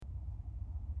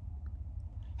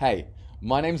Hey,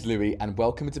 my name's Louis, and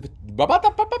welcome to.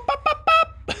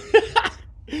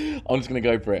 I'm just gonna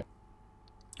go for it.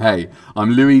 Hey, I'm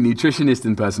Louis, nutritionist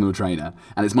and personal trainer,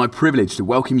 and it's my privilege to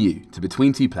welcome you to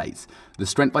Between Two Plates, the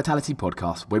Strength Vitality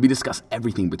podcast where we discuss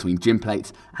everything between gym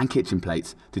plates and kitchen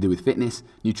plates to do with fitness,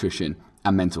 nutrition,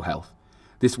 and mental health.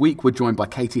 This week, we're joined by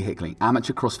Katie Hickling,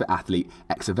 amateur CrossFit athlete,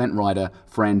 ex-event rider,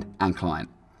 friend, and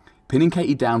client. Pinning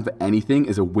Katie down for anything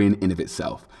is a win in of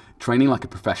itself. Training like a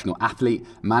professional athlete,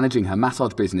 managing her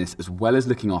massage business, as well as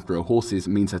looking after her horses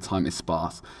means her time is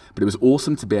sparse. But it was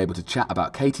awesome to be able to chat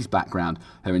about Katie's background,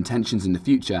 her intentions in the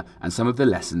future, and some of the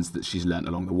lessons that she's learned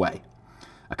along the way.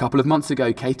 A couple of months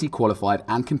ago, Katie qualified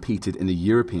and competed in the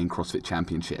European CrossFit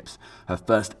Championships, her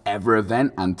first ever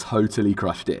event, and totally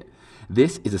crushed it.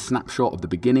 This is a snapshot of the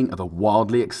beginning of a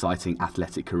wildly exciting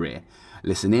athletic career.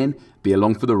 Listen in, be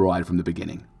along for the ride from the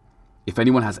beginning. If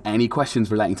anyone has any questions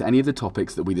relating to any of the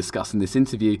topics that we discuss in this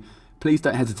interview, please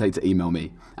don't hesitate to email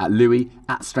me at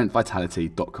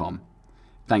louis@strengthvitality.com.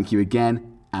 Thank you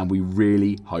again, and we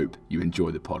really hope you enjoy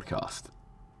the podcast.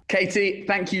 Katie,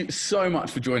 thank you so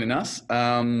much for joining us.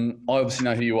 I obviously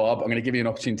know who you are, but I'm going to give you an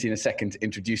opportunity in a second to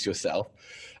introduce yourself.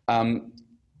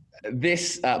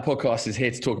 This podcast is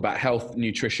here to talk about health,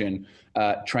 nutrition,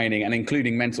 training, and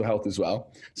including mental health as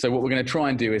well. So what we're going to try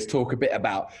and do is talk a bit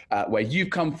about where you've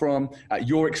come from,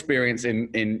 your experience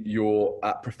in your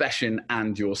profession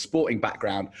and your sporting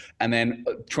background, and then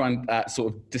try and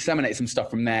sort of disseminate some stuff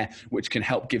from there, which can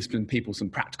help give some people some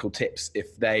practical tips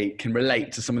if they can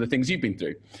relate to some of the things you've been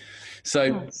through.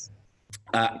 So. Nice.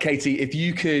 Katie, if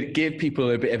you could give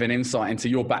people a bit of an insight into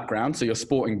your background, so your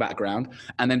sporting background,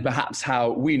 and then perhaps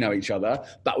how we know each other,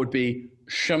 that would be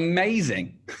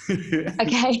amazing.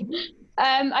 Okay.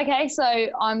 Okay, so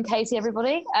I'm Katie,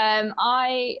 everybody.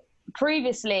 I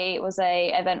previously was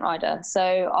a event rider,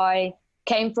 so I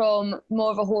came from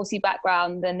more of a horsey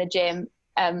background than the gym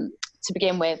to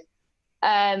begin with.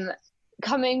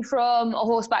 Coming from a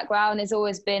horse background has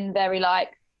always been very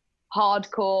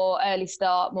hardcore, early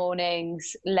start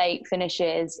mornings, late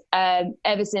finishes,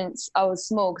 ever since I was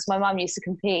small, because my mum used to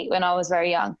compete when I was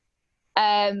very young.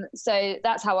 So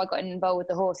that's how I got involved with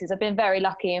the horses. I've been very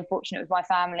lucky and fortunate with my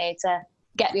family to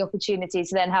get the opportunity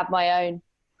to then have my own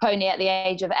pony at the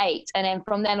age of 8. And then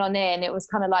from then on in, it was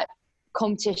kind of like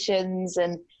competitions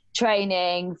and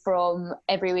training from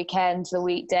every weekend to the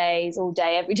weekdays, all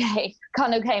day, every day.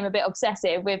 Kind of became a bit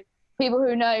obsessive with people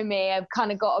who know me. I've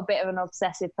kind of got a bit of an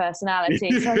obsessive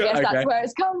personality, so I guess Okay. That's where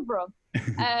it's come from.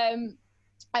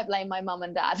 I blame my mum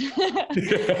and dad.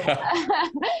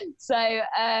 So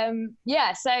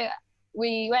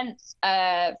we went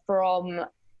from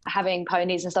having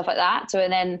ponies and stuff like that to,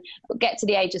 and then get to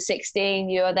the age of 16,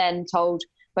 you are then told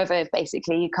whether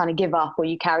basically you kind of give up or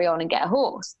you carry on and get a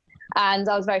horse. And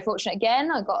I was very fortunate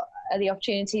again. I got the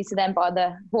opportunity to then buy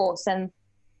the horse, and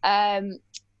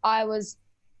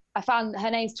I found her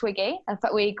name's Twiggy. In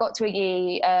fact, we got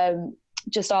Twiggy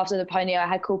just after the pony I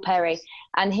had called Perry,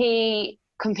 and he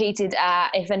competed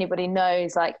at, if anybody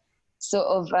knows, sort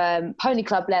of pony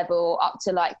club level up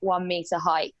to 1 meter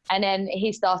height. And then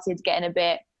he started getting a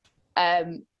bit,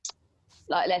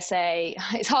 let's say,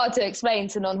 it's hard to explain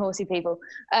to non-horsey people.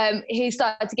 He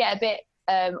started to get a bit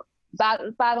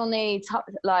bad on the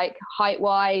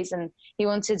height-wise, and he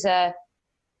wanted to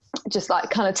just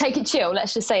kind of take it chill,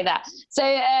 let's just say that. So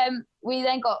we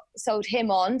then sold him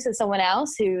on to someone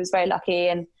else who was very lucky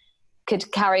and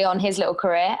could carry on his little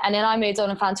career. And then I moved on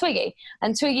and found Twiggy.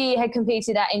 And Twiggy had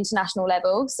competed at international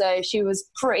level, so she was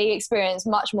pretty experienced,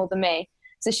 much more than me.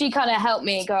 So she kind of helped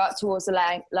me go up towards the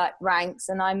ranks,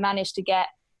 and I managed to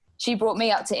she brought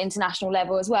me up to international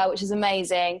level as well, which is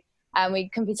amazing. And we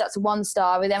competed up to 1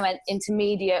 star. We then went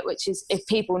intermediate, which is, if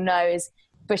people know, is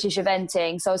British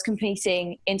eventing. So I was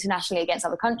competing internationally against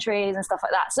other countries and stuff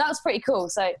like that. So that was pretty cool.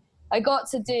 So I got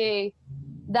to do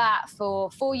that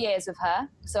for 4 years with her.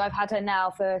 So I've had her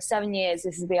now for 7 years.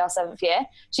 This will be our 7th year.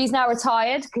 She's now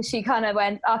retired because she kind of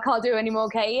went, I can't do it anymore,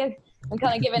 Katie. I'm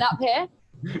kind of giving up here.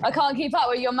 I can't keep up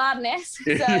with your madness.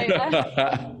 So and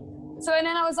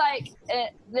then I was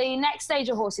the next stage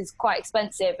of horse is quite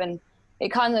expensive, and it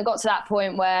kind of got to that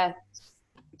point where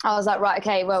I was like, right,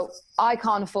 okay, well, I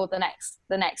can't afford the next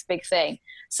big thing.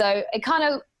 So it kind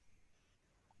of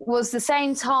was the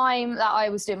same time that I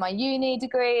was doing my uni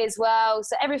degree as well.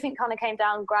 So everything kind of came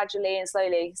down gradually and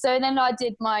slowly. So then I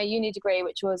did my uni degree,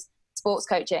 which was sports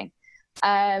coaching.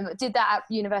 Did that at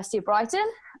University of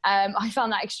Brighton. I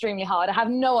found that extremely hard. I have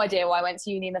no idea why I went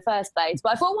to uni in the first place,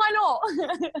 but I thought, why not?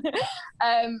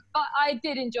 But I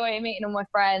did enjoy meeting all my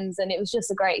friends, and it was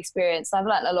just a great experience. I've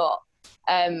learned a lot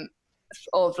of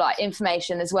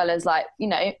information as well as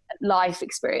life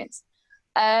experience.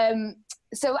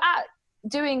 So at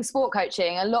doing sport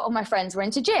coaching, a lot of my friends were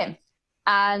into gym.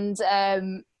 And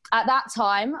at that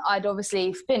time, I'd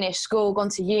obviously finished school, gone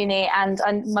to uni, and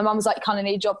my mum was like, kind of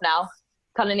need a job now,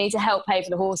 kind of need to help pay for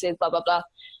the horses, blah, blah, blah.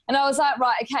 And I was like,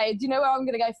 right, okay, do you know where I'm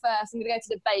going to go first? I'm going to go to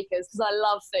the baker's because I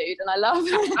love food and I love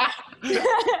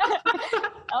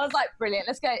I was like, brilliant,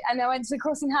 let's go. And I went to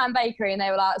Crossing Hand Bakery and they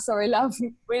were like, sorry, love,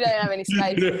 we don't have any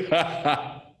space.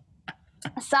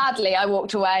 Sadly, I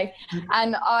walked away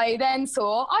and I then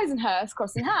saw Eisenhurst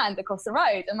Crossing Hand across the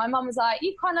road. And my mum was like,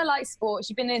 you kind of like sports.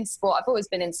 You've been in sport. I've always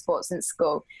been in sport since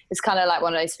school. It's kind of like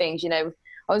one of those things, you know,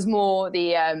 I was more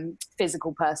the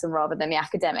physical person rather than the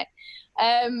academic.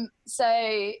 So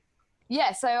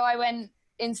I went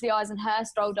into the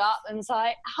Eisenhurst, rolled up and was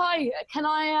like, hi, can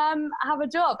I have a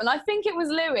job? And I think it was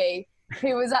Louis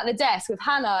who was at the desk with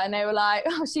Hannah and they were like,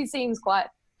 oh, she seems quite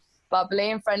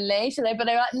bubbly and friendly. But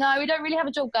they were like, no, we don't really have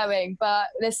a job going, but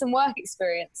there's some work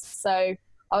experience. So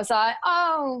I was like,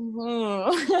 oh,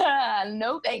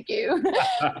 no, thank you.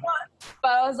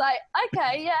 But I was like,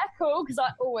 okay, yeah, cool. Because I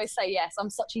always say yes. I'm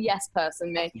such a yes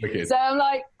person, me. Okay. So I'm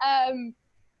like,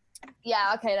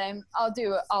 yeah, okay then,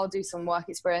 I'll do some work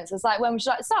experience. It's like, when would you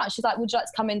like to start? She's like, would you like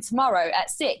to come in tomorrow at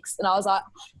 6? And I was like,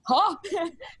 huh?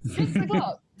 6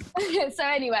 o'clock. So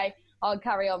anyway, I'll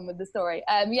carry on with the story.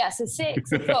 So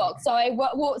 6 o'clock. So I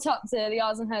walked up to the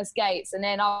Eisenhurst gates and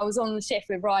then I was on the shift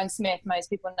with Ryan Smith. Most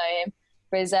people know him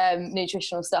for his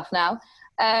nutritional stuff now.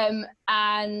 So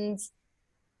I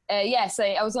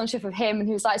was on shift with him and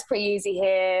he was like, it's pretty easy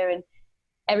here and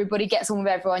everybody gets on with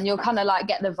everyone. You'll kind of like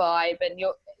get the vibe and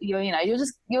you'll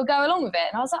go along with it.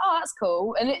 And I was like, oh, that's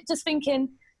cool. And it just thinking,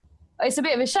 it's a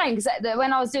bit of a shame because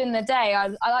when I was doing the day, I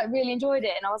like really enjoyed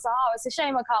it. And I was like, oh, it's a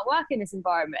shame I can't work in this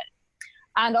environment.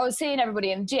 And I was seeing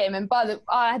everybody in the gym and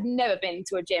I had never been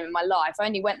to a gym in my life. I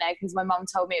only went there because my mum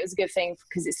told me it was a good thing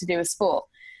because it's to do with sport.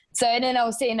 So and then I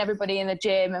was seeing everybody in the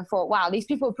gym and thought, wow, these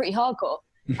people are pretty hardcore.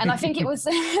 And I think it was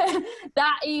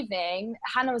that evening,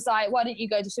 Hannah was like, why don't you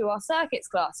go to our circuits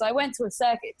class? So I went to a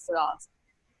circuits class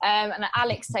and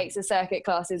Alex takes the circuit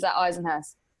classes at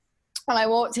Eisenhurst. And I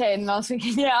walked in and I was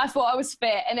thinking, yeah, I thought I was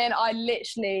fit. And then I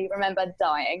literally remember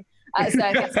dying at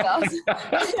circuits class.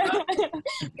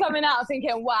 Coming out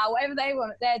thinking, wow, whatever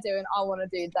they're doing, I want to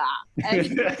do that.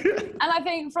 And I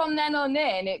think from then on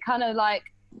in, it kind of like,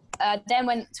 then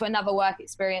went to another work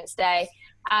experience day.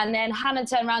 And then Hannah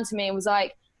turned around to me and was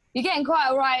like, you're getting quite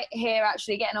all right here,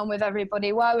 actually getting on with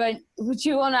everybody. Would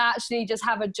you want to actually just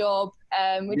have a job?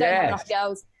 We don't have enough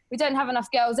girls. We don't have enough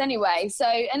girls anyway. So,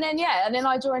 and then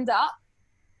I joined up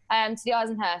to the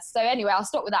Eisenhurst. So anyway, I'll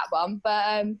stop with that one.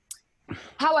 But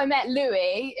how I met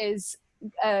Louis is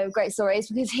a great story. It's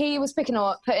because he was putting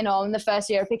on the first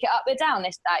year of Pick It Up, Put It Down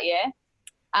that year.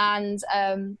 And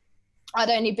I'd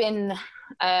only been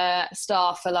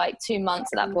staff for like 2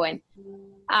 months at that point.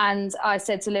 And I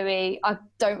said to Louis, I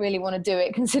don't really want to do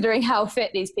it considering how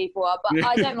fit these people are, but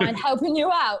I don't mind helping you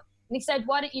out. And he said,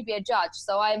 why don't you be a judge?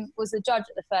 So I was the judge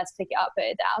at the first Pick It Up, Put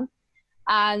It Down.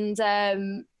 And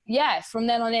from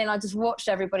then on in, I just watched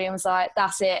everybody and was like,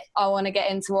 that's it. I want to get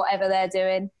into whatever they're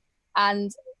doing. And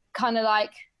kind of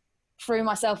like threw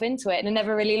myself into it and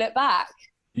never really looked back.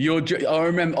 I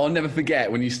remember, I'll never forget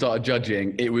when you started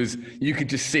judging, you could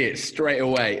just see it straight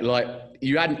away. Like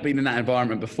you hadn't been in that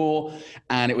environment before.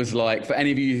 And it was like, for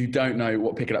any of you who don't know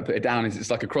what Pick It Up, Put It Down is,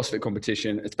 it's like a CrossFit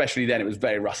competition, especially then it was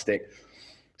very rustic.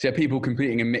 So you had people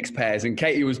competing in mixed pairs and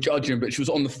Katie was judging, but she was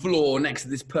on the floor next to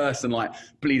this person, like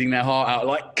bleeding their heart out,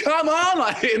 like, come on,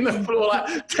 like hitting the floor,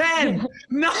 like 10,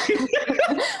 9.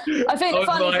 I think the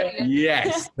funny thing is,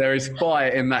 yes, there is fire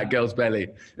in that girl's belly.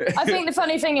 I think the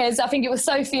funny thing is, I think it was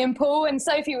Sophie and Paul, and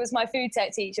Sophie was my food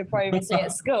tech teacher previously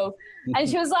at school. And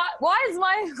she was like, why is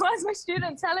my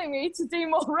student telling me to do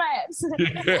more reps?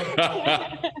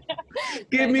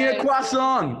 Give me a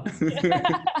croissant.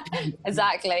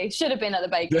 Exactly. Should have been at the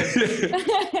bakery.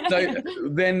 So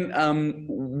then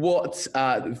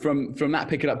from that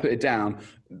Pick It Up, Put It Down,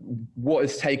 what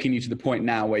has taken you to the point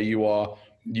now where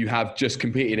you have just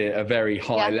competed at a very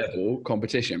high level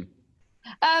competition?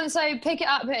 So Pick It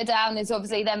Up, Put It Down is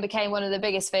obviously then became one of the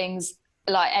biggest things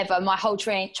like ever. My whole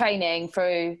training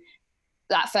through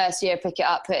that first year, Pick It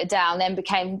Up, Put It Down, then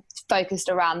became focused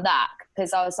around that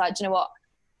because I was like, do you know what?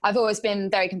 I've always been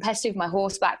very competitive, my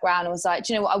horse background. I was like,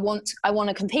 do you know what? I want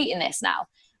to compete in this now.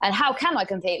 And how can I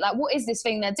compete? Like, what is this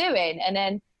thing they're doing? And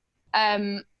then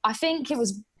I think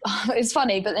it's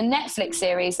funny, but the Netflix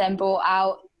series then brought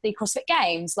out the CrossFit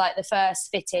Games, like the first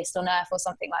fittest on earth or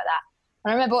something like that.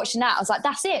 And I remember watching that. I was like,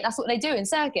 that's it. That's what they do in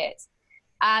circuits.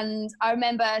 And I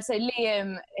remember,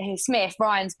 Liam Smith,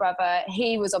 Ryan's brother,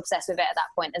 he was obsessed with it at that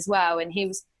point as well. And he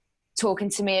was talking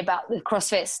to me about the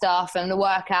CrossFit stuff and the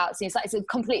workouts. And it's a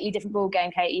completely different ball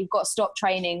game, Kate. You've got to stop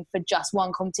training for just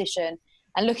one competition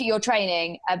and look at your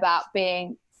training about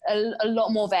being a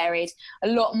lot more varied, a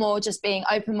lot more just being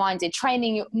open-minded,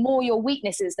 training more your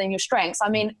weaknesses than your strengths. I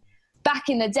mean, back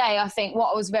in the day, I think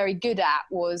what I was very good at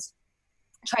was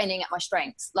training at my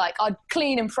strengths. Like I'd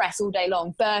clean and press all day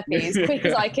long, burpee as quick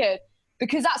as I could,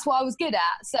 because that's what I was good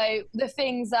at. So the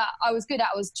things that I was good at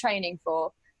was training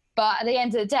for. But at the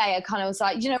end of the day, I kind of was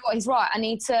like, you know what, he's right. I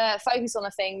need to focus on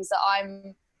the things that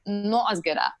I'm not as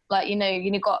good at. Like,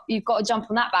 you've got to jump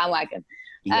on that bandwagon.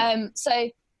 Yeah. So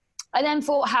I then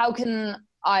thought, how can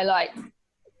I like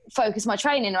focus my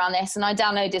training around this? And I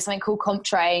downloaded something called Comp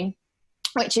Train,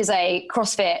 which is a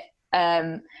CrossFit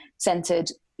centered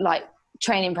like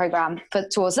training program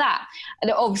towards that.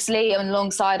 And obviously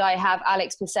alongside I have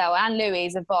Alex Purcell and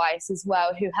Louis' advice as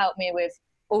well, who helped me with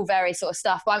all very sort of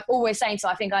stuff. But I'm always saying to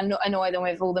them, I think I annoy them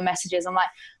with all the messages. I'm like,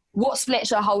 what split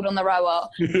should I hold on the rower?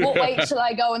 What weight should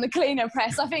I go on the cleaner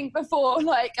press? I think before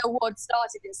like a WOD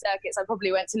started in circuits, I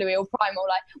probably went to Louis or Primal,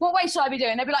 like, what weight should I be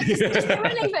doing? They'd be like, just do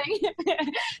anything.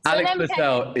 So Alex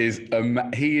Purcell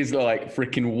he is like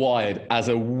freaking wired as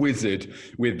a wizard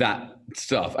with that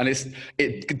stuff. And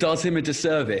it does him a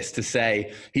disservice to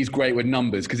say he's great with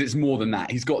numbers, because it's more than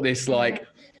that. He's got this like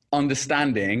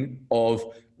understanding of,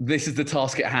 this is the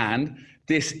task at hand.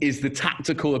 This is the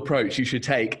tactical approach you should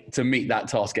take to meet that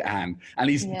task at hand. And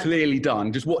he's clearly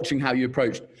done, just watching how you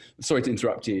approached, sorry to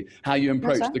interrupt you, how you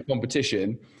approached the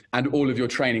competition and all of your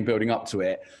training building up to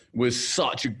it was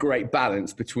such a great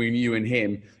balance between you and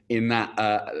him in that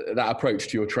approach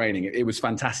to your training. It was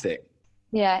fantastic.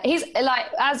 Yeah, he's like,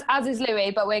 as is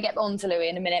Louis, but we'll get on to Louis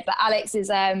in a minute. But Alex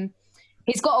is,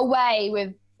 he's got a way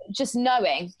with just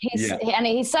knowing. And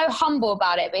he's so humble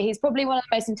about it, but he's probably one of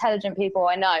the most intelligent people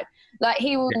I know. Like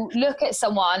he will look at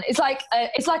someone. It's like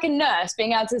a nurse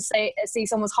being able to see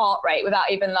someone's heart rate without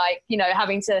even like,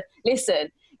 having to listen.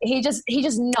 He just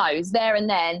knows there and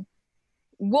then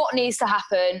what needs to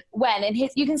happen when, and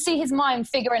you can see his mind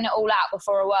figuring it all out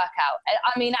before a workout.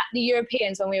 I mean, at the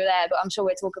Europeans when we were there, but I'm sure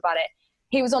we'll talk about it.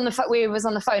 We was on the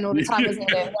phone all the time,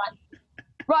 wasn't he? Like,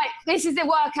 right, this is the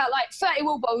workout, like 30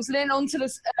 wall balls, and then onto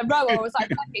the rower. I was like,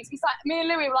 he's like, me and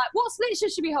Louis were like, what split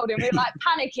should she be holding? We were like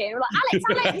panicking. We were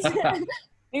like, Alex.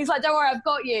 He's like, don't worry, I've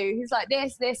got you. He's like,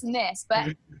 this, and this.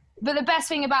 But the best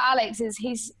thing about Alex is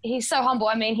he's so humble.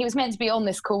 I mean, he was meant to be on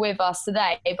this call with us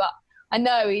today, but I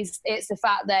know it's the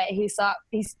fact that he's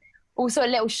also a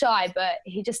little shy, but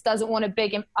he just doesn't want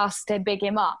us to big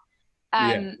him up.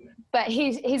 But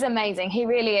he's amazing. He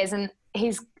really is. And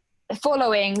his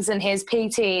followings and his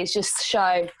PTs just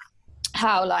show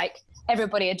how like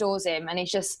everybody adores him, and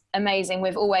he's just amazing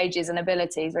with all ages and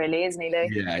abilities, really, isn't he, Lou?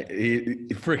 Yeah,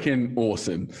 he's freaking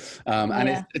awesome.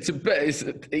 And it's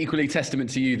equally testament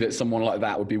to you that someone like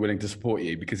that would be willing to support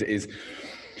you, because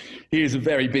he is a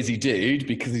very busy dude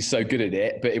because he's so good at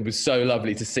it, but it was so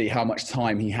lovely to see how much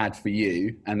time he had for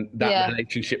you and that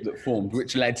relationship that formed,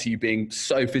 which led to you being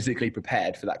so physically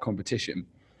prepared for that competition.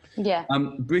 Yeah.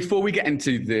 Before we get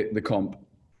into the comp,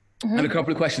 I had a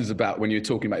couple of questions about when you're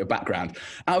talking about your background.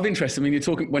 Out of interest, I mean,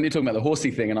 when you're talking about the horsey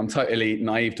thing, and I'm totally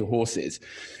naive to horses,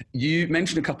 you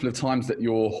mentioned a couple of times that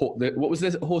what was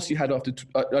the horse you had after?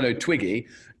 Twiggy.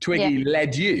 Twiggy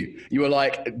led you. You were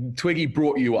like, Twiggy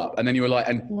brought you up, and then you were like,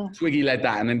 and Twiggy led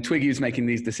that, and then Twiggy was making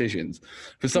these decisions.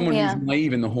 For someone who's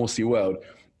naive in the horsey world,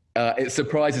 it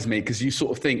surprises me, because you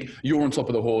sort of think you're on top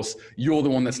of the horse, you're the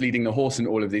one that's leading the horse in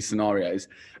all of these scenarios.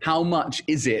 How much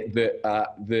is it that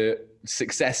the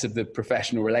success of the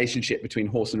professional relationship between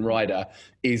horse and rider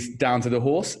is down to the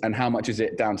horse, and how much is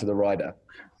it down to the rider?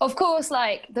 Of course,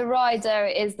 like the rider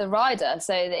is the rider,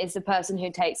 so it's the person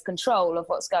who takes control of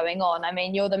what's going on. I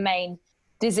mean, you're the main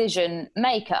decision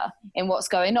maker in what's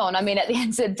going on. I mean, at the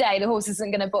end of the day, the horse isn't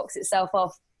going to box itself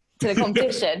off to the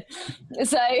competition,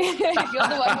 so you're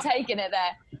the one taking it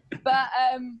there. But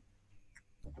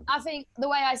I think the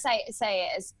way I say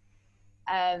it is,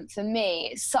 for me,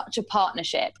 it's such a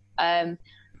partnership.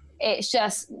 It's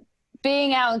just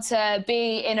being able to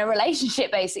be in a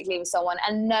relationship basically with someone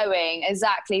and knowing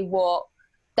exactly what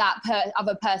that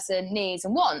other person needs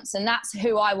and wants. And that's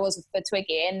who I was for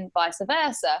Twiggy, and vice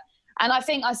versa. And I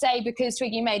think I say because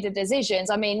Twiggy made the decisions,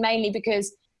 I mean, mainly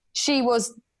because she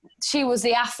was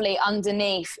the athlete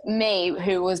underneath me,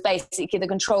 who was basically the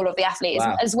control of the athlete.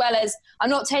 Wow. as well as,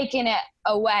 I'm not taking it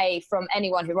away from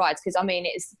anyone who rides, because I mean,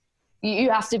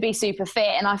 you have to be super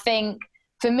fit. And I think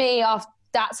for me,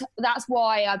 that's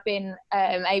why I've been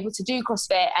able to do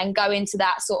CrossFit and go into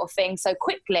that sort of thing so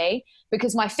quickly,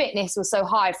 because my fitness was so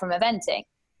high from eventing.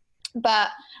 But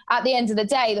at the end of the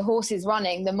day, the horse is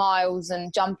running the miles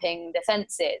and jumping the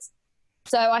fences.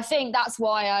 So I think that's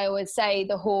why I always say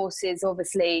the horse is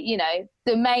obviously, you know,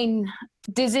 the main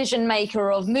decision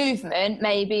maker of movement.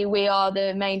 Maybe we are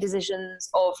the main decisions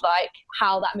of like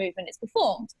how that movement is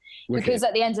performed. Wicked. Because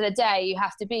at the end of the day, you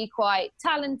have to be quite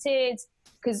talented,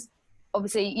 because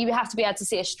obviously you have to be able to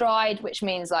see a stride, which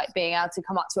means like being able to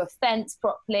come up to a fence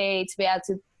properly, to be able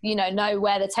to, you know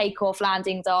where the takeoff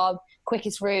landings are,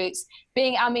 quickest routes.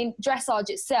 Dressage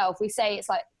itself, we say it's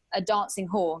like a dancing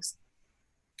horse.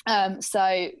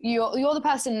 So you're the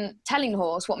person telling the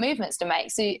horse what movements to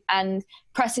make, and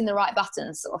pressing the right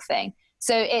buttons, sort of thing.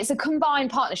 So it's a combined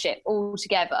partnership all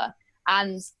together.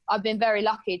 And I've been very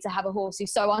lucky to have a horse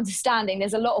who's so understanding.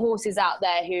 There's a lot of horses out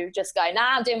there who just go,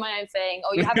 nah, I'm doing my own thing.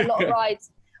 Or you have a lot of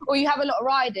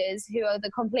riders who are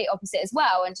the complete opposite as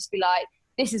well, and just be like,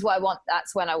 this is what I want,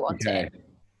 that's when I want it.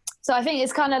 So I think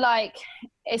it's kind of like,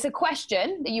 it's a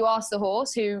question that you ask the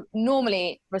horse, who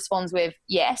normally responds with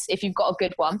yes, if you've got a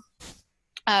good one.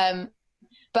 But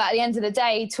at the end of the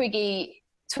day, Twiggy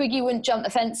wouldn't jump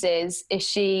the fences if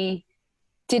she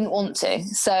didn't want to.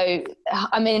 So,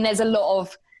 I mean, there's a lot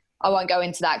of, I won't go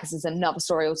into that because it's another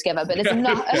story altogether, but there's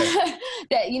enough,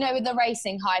 that, you know, with the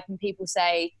racing hype, and people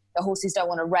say the horses don't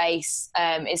want to race,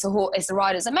 it's the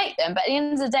riders that make them. But at the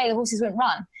end of the day, the horses wouldn't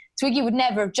run. Twiggy would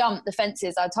never have jumped the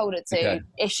fences I told her to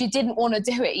if she didn't want to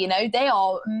do it. You know, they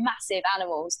are massive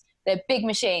animals. They're big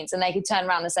machines, and they could turn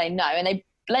around and say no, and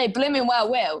they blooming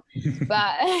well will.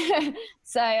 But I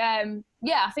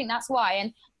think that's why.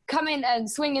 And coming and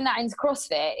swinging that into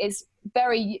CrossFit is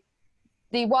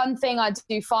the one thing I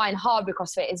do find hard with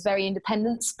CrossFit is very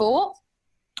independent sport.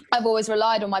 I've always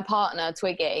relied on my partner,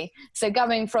 Twiggy. So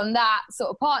going from that sort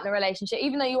of partner relationship,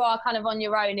 even though you are kind of on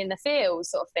your own in the field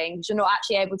sort of thing, because you're not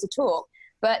actually able to talk,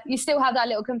 but you still have that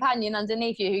little companion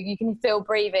underneath you who you can feel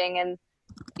breathing and,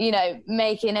 you know,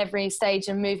 making every stage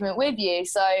and movement with you.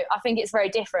 So I think it's very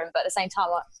different, but at the same time,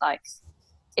 like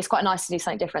it's quite nice to do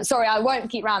something different. Sorry, I won't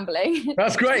keep rambling.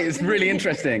 That's great. It's really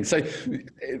interesting. So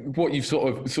what you've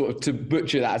sort of to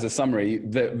butcher that as a summary,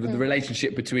 the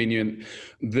relationship between you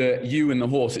and the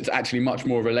horse, it's actually much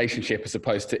more a relationship as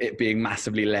opposed to it being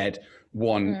massively led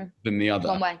one than the other.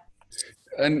 One way.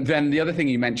 And then the other thing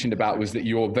you mentioned about was that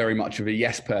you're very much of a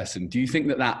yes person. Do you think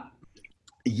that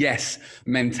yes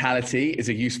mentality is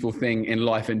a useful thing in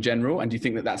life in general? And do you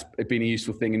think that that's been a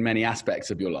useful thing in many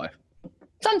aspects of your life?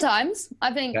 Sometimes.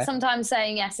 I think sometimes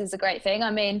saying yes is a great thing. I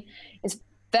mean, it's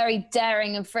very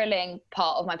daring and thrilling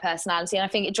part of my personality. And I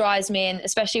think it drives me, and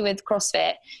especially with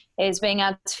CrossFit, is being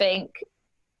able to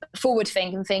forward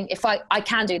think and think, if I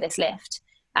can do this lift,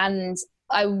 and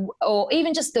or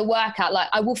even just the workout, like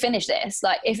I will finish this.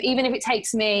 Like even if it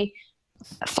takes me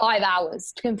 5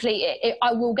 hours to complete it,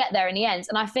 I will get there in the end.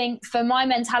 And I think for my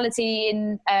mentality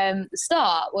in the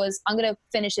start was, I'm going to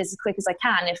finish this as quick as I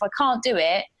can. If I can't do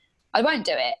it, I won't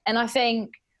do it. And I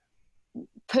think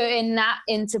putting that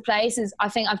into place I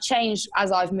think I've changed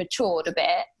as I've matured a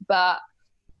bit. But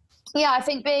yeah, I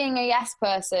think being a yes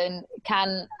person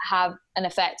can have an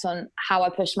effect on how I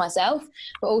push myself.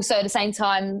 But also at the same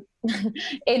time,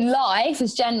 in life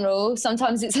as general,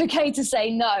 sometimes it's okay to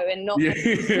say no and not do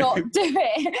it.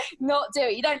 Not do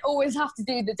it. You don't always have to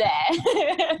do the dare.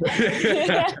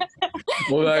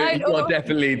 Although you are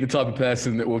definitely the type of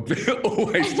person that will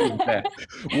always do the dare.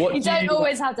 You don't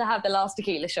always have to have the last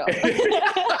tequila shot.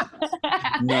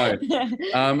 No.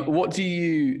 What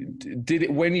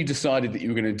when you decided that you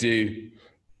were going to do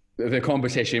the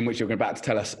competition, which you're about to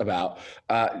tell us about,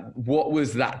 what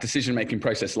was that decision-making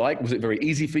process like? Was it very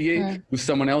easy for you? Was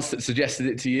someone else that suggested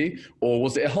it to you, or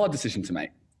was it a hard decision to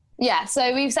make? Yeah,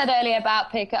 so we've said earlier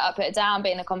about pick it up, put it down,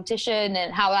 being a competition,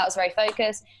 and how that was very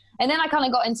focused. And then I kind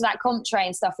of got into that comp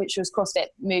train stuff, which was CrossFit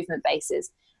movement bases.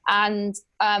 And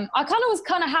I was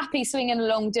happy swinging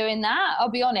along doing that. I'll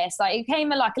be honest, like it came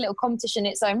like a little competition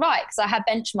in its own right, because I had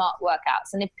benchmark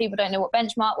workouts. And if people don't know what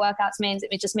benchmark workouts means,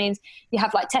 it just means you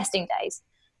have like testing days.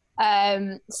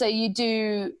 So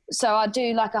I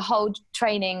do like a whole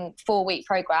training 4-week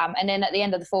program. And then at the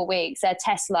end of the 4 weeks, they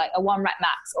test like a 1 rep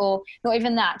max, or not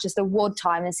even that, just a WOD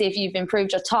time, and see if you've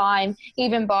improved your time,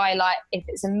 even by like, if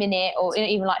it's a minute or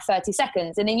even like 30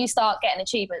 seconds. And then you start getting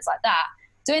achievements like that.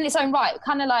 So in its own right,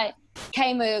 kind of like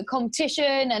came a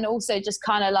competition, and also just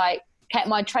kind of like kept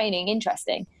my training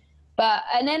interesting.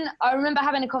 And then I remember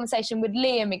having a conversation with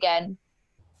Liam again,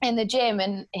 in the gym,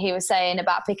 and he was saying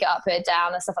about pick it up, put it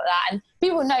down and stuff like that. And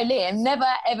people know Liam never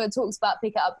ever talks about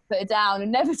pick it up, put it down,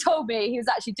 and never told me he was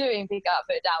actually doing pick it up,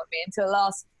 put it down with me until the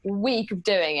last week of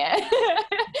doing it.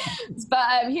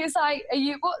 But he was like,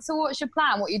 what's your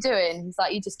plan? What are you doing? He's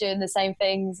like, you just doing the same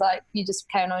things, like you just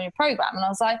carrying on your program. And I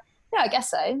was like, yeah, I guess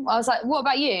so. I was like, what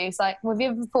about you? He's like, well, have you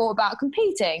ever thought about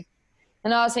competing?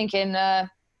 And I was thinking,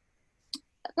 not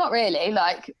really.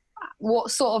 Like,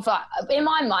 what sort of, like, in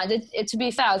my mind, to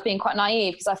be fair, I was being quite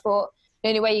naive, because I thought the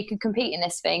only way you could compete in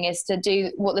this thing is to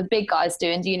do what the big guys do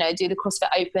and, do the CrossFit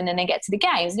Open and then get to the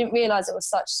games. I didn't realise it was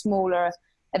such smaller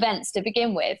events to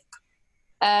begin with.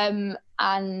 And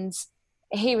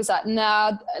he was like,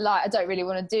 no, like, I don't really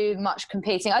want to do much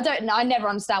competing. I never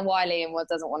understand why Liam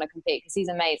doesn't want to compete, because he's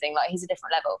amazing. Like, he's a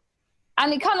different level.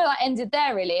 And it kind of like ended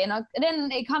there, really. And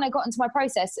then it kind of got into my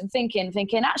process and thinking,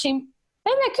 actually,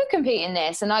 maybe I could compete in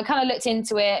this. And I kind of looked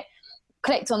into it,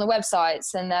 clicked on the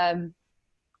websites and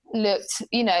looked,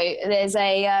 there's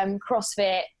a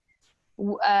CrossFit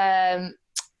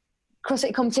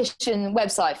competition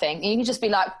website thing. You can just be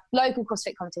like local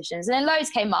CrossFit competitions. And then loads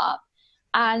came up.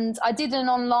 And I did an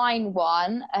online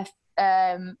one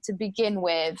to begin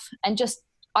with, and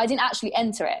I didn't actually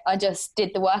enter it. I just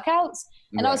did the workouts,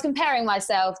 and I was comparing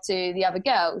myself to the other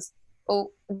girls.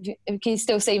 Oh, can you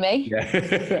still see me?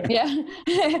 Yeah. Yeah.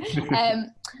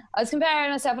 I was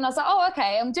comparing myself, and I was like, oh,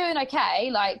 okay, I'm doing okay.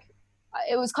 Like,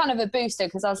 it was kind of a booster,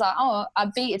 because I was like, oh, I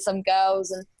beat some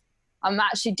girls, and I'm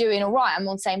actually doing all right. I'm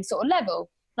on the same sort of level.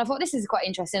 And I thought, this is quite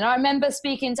interesting. I remember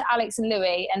speaking to Alex and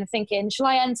Louis and thinking, shall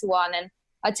I enter one? And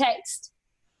I text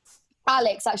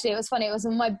Alex, actually, it was funny. It was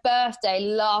on my birthday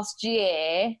last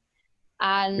year.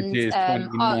 And which is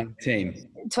 2019.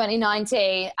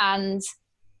 2019. And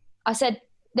I said,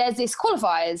 there's this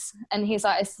qualifiers. And he's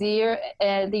like, it's the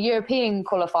European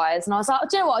qualifiers. And I was like,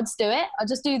 do you know what? I'll just do it. I'll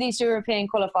just do these European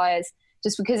qualifiers,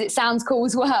 just because it sounds cool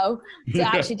as well to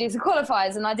actually do some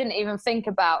qualifiers. And I didn't even think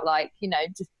about, like,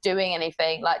 just doing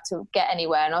anything, like, to get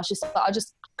anywhere. And I was just like, I'll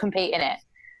just compete in it.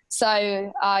 So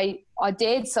I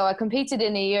did. So I competed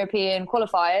in the European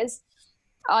qualifiers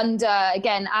under,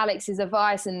 again, Alex's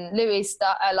advice and Louis'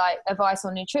 advice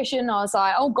on nutrition. I was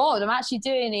like, oh God, I'm actually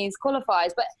doing these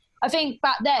qualifiers. But I think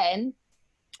back then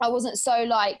I wasn't so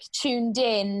tuned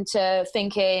in to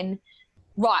thinking,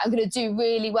 right, I'm going to do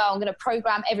really well. I'm going to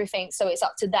program everything so it's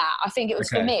up to that. I think it was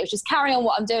for me, it was just carry on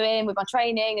what I'm doing with my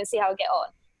training and see how I get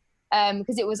on.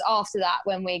 Because it was after that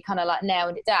when we kind of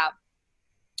nailed it down.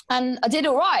 And I did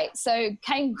all right. So I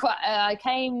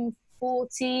came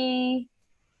 41st,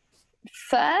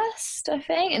 I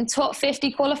think, and top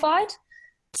 50 qualified.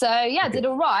 So yeah, I did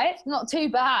all right. Not too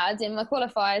bad in my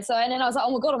qualifiers. So, and then I was like,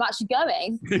 oh my God, I'm actually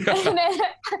going. and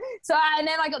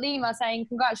then I got the email saying,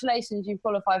 congratulations, you've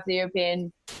qualified for the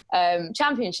European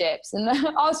Championships. And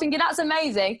I was thinking, that's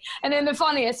amazing. And then the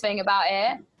funniest thing about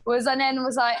it was, and then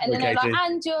they're like,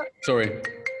 and you're... Sorry.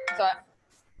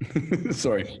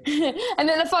 Sorry. And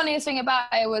then the funniest thing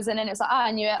about it was, and then it's like,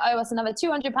 and you owe us another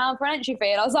 £200 for entry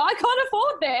fee. And I was like, I can't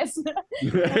afford this.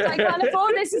 I can't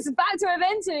afford this. It's back to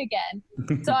eventing again.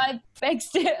 So I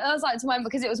begged it. I was like,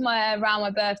 because it was around my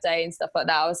birthday and stuff like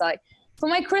that. I was like, for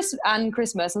my Christmas, I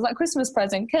was like, Christmas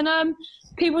present, can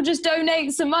people just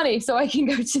donate some money so I can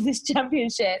go to this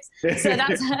championships? So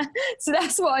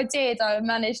that's what I did. I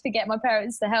managed to get my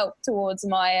parents to help towards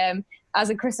my as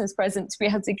a Christmas present to be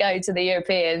able to go to the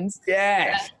Europeans.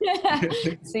 Yes.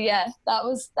 So yeah, that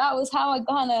was how I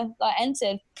kind of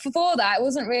entered. Before that, it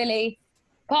wasn't really,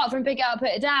 apart from pick it up, put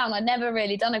it down, I'd never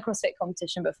really done a CrossFit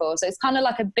competition before. So it's kind of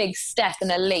like a big step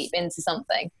and a leap into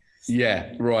something.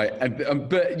 Yeah, right.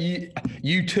 But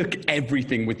you took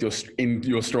everything in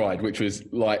your stride, which was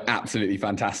absolutely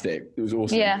fantastic. It was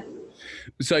awesome. Yeah.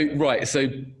 So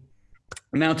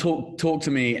now talk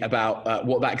to me about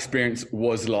what that experience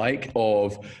was like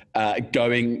of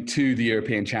going to the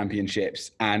European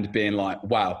Championships and being like,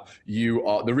 wow,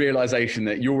 the realization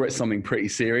that you're at something pretty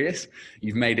serious.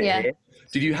 You've made it here.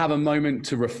 Did you have a moment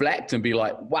to reflect and be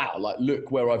like, wow,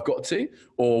 look where I've got to?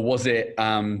 Or was it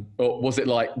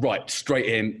right, straight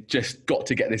in, just got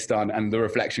to get this done, and the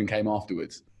reflection came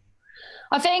afterwards?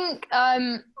 I think,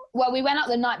 we went up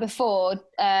the night before.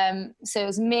 So it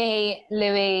was me,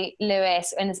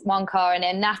 Lewis in one car, and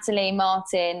then Natalie,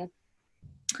 Martin,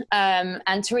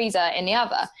 and Teresa in the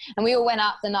other. And we all went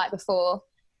up the night before.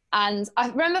 And I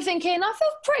remember thinking, I feel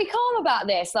pretty calm about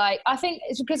this. I think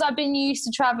it's because I've been used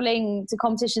to traveling to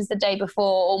competitions the day before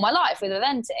all my life with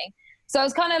eventing. So I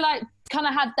was kind of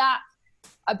had that,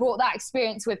 I brought that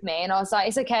experience with me, and I was like,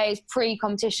 it's okay, it's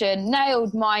pre-competition,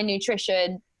 nailed my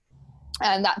nutrition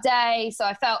that day. So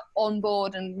I felt on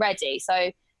board and ready.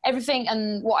 So everything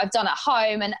and what I've done at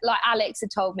home. And like Alex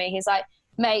had told me, he's like,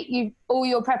 mate, all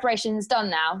your preparation's done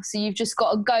now. So you've just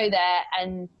got to go there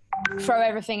and throw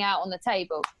everything out on the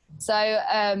table. So,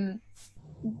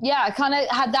 yeah, I kind of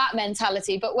had that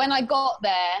mentality. But when I got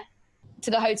there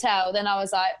to the hotel, then I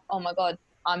was like, oh my God,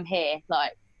 I'm here.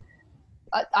 Like,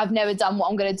 I've never done what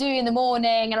I'm going to do in the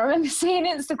morning. And I remember seeing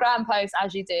Instagram posts,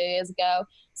 as you do as a girl,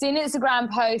 seeing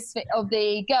Instagram posts of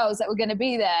the girls that were going to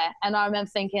be there. And I remember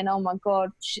thinking, oh my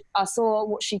God, I saw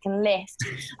what she can lift.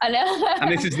 And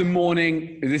this is the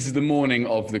morning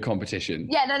of the competition.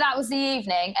 Yeah, no, that was the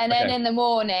evening. And then in the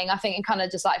morning, I think it kind of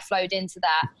just like flowed into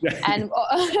that. And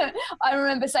I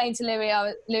remember saying to Louis,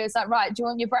 Louis was like, right, do you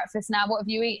want your breakfast now? What have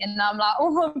you eaten? And I'm like,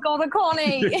 oh my God, I can't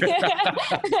eat.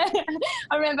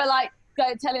 I remember like,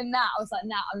 telling Nat, I was like,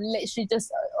 Nat,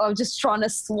 I'm just trying to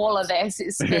swallow this.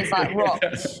 It's like rock.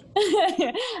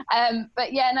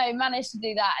 But yeah, no, managed to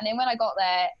do that. And then when I got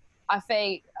there, I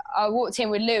think I walked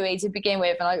in with Louis to begin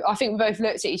with, and I think we both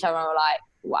looked at each other and were like,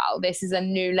 wow, this is a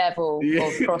new level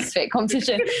of CrossFit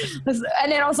competition.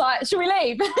 And then I was like, should we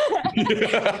leave?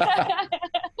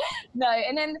 No,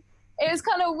 and then it was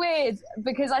kind of weird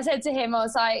because I said to him, I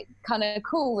was like, kind of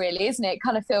cool, really, isn't it?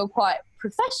 Kind of feel quite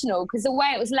professional, because the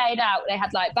way it was laid out, they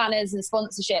had like banners and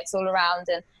sponsorships all around,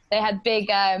 and they had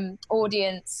big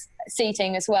audience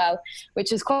seating as well,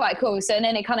 which was quite cool. So and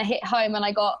then it kind of hit home, and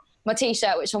I got my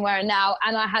t-shirt, which I'm wearing now,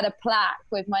 and I had a plaque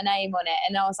with my name on it,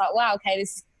 and I was like, wow, okay,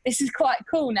 this is quite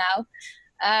cool now.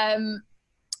 And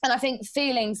I think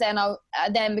feelings then, I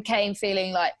then became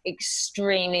feeling like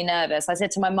extremely nervous. I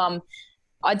said to my mum,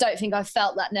 I don't think I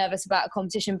felt that nervous about a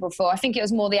competition before. I think it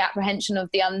was more the apprehension of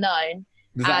the unknown.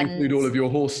 Does that include all of your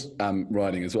horse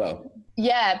riding as well?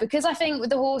 Yeah, because I think with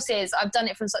the horses, I've done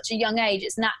it from such a young age,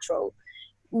 it's natural.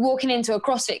 Walking into a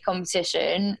CrossFit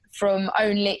competition from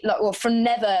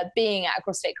never being at a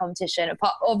CrossFit competition,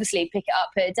 apart obviously pick it up,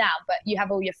 put it down, but you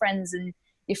have all your friends and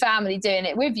your family doing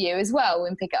it with you as well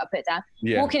when pick it up, put it down.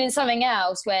 Yeah. Walking in something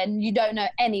else when you don't know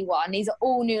anyone, these are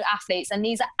all new athletes, and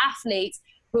these are athletes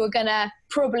who are going to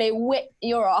probably whip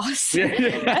your ass and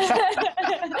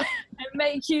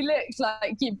make you look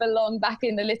like you belong back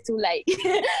in the little lake.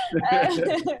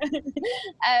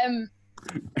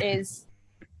 Is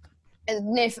a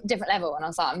different level. And I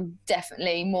was like, I'm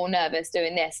definitely more nervous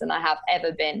doing this than I have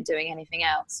ever been doing anything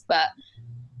else. But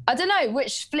I don't know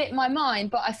which flipped my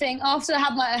mind, but I think after I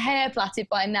had my hair plaited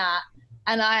by Nat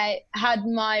and I had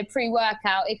my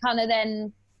pre-workout, it kind of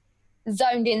then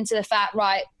zoned into the fact,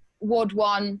 right, WOD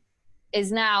 1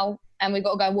 is now, and we've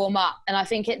got to go warm up. And I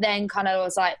think it then kind of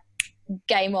was like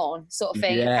game on sort of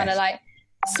thing. Yes. Kind of like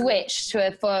switched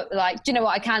for like, do you know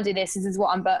what, I can do this. This is what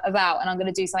I'm about, and I'm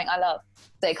going to do something I love.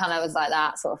 So it kind of was like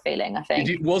that sort of feeling, I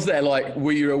think. Was there like,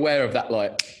 were you aware of that,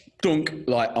 like, dunk,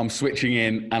 like I'm switching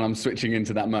in and I'm switching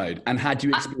into that mode? And had you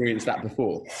experienced that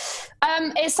before?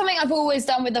 It's something I've always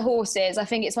done with the horses. I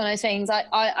think it's one of those things.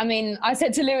 I mean, I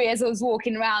said to Louis as I was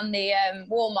walking around the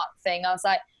warm-up thing, I was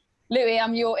like, Louis,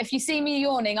 if you see me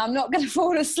yawning, I'm not going to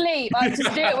fall asleep. I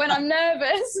just do it when I'm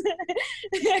nervous,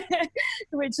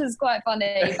 which was quite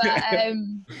funny. But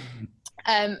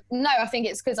no, I think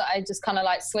it's because I just kind of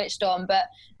like switched on. But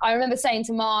I remember saying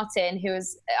to Martin, who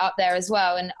was up there as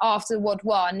well, and after WOD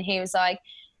 1, he was like,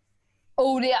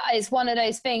 it's one of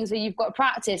those things where you've got to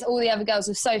practice. All the other girls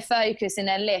were so focused in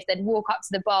their lift, they'd walk up to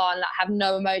the bar and like have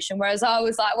no emotion, whereas I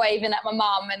was like waving at my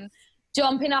mum and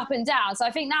jumping up and down. So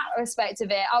I think that aspect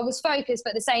of it, I was focused, but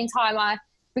at the same time,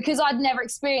 because I'd never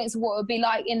experienced what it would be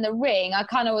like in the ring, I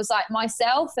kind of was like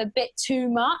myself a bit too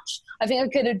much. I think I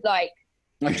could have like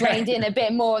drained in a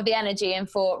bit more of the energy and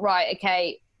thought, right,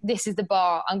 okay, this is the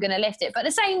bar, I'm going to lift it. But at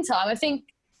the same time, I think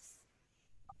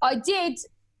I did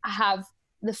have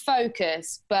the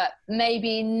focus, but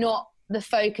maybe not the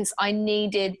focus I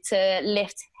needed to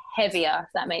lift heavier, if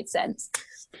that made sense.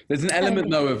 There's an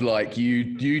element though of like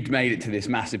you'd made it to this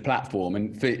massive platform,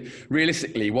 and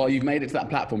realistically, while you've made it to that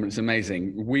platform, it's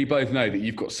amazing. We both know that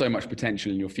you've got so much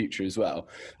potential in your future as well,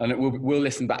 and we'll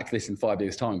listen back to this in 5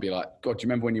 years' time and be like, God, do you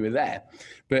remember when you were there?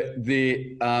 But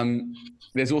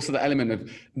there's also the element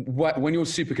of when you're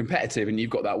super competitive and you've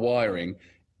got that wiring.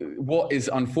 What is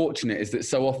unfortunate is that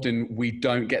so often we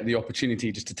don't get the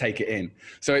opportunity just to take it in.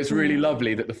 So it's really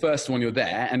lovely that the first one you're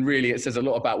there, and really it says a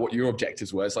lot about what your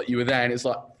objectives were. It's like you were there and it's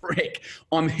like, frick,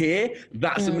 I'm here.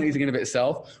 That's amazing in of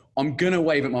itself. I'm going to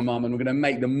wave at my mum and we're going to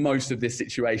make the most of this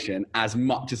situation as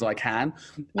much as I can.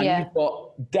 And you've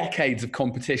got decades of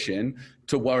competition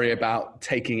to worry about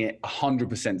taking it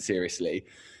 100% seriously.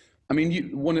 I mean,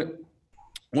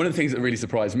 one of the things that really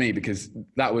surprised me, because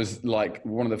that was like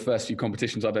one of the first few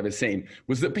competitions I've ever seen,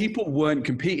 was that people weren't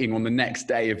competing on the next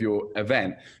day of your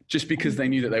event just because they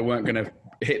knew that they weren't going to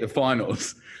hit the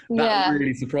finals. That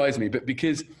really surprised me. But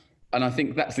because, and I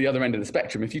think that's the other end of the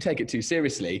spectrum, if you take it too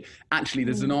seriously, actually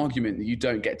there's an argument that you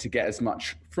don't get to get as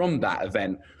much from that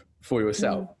event for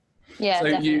yourself. Yeah, so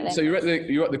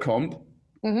definitely. you're at the comp.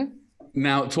 Mm-hmm.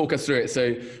 Now talk us through it.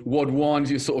 So WOD 1,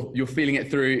 you're feeling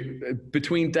it through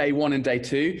between day 1 and day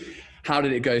 2. How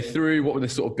did it go through? What were the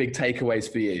sort of big takeaways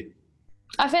for you?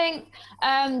 I think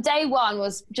day 1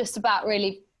 was just about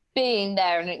really being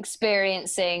there and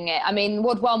experiencing it. I mean,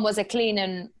 WOD 1 was a clean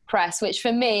and press, which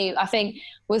for me, I think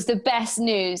was the best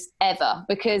news ever,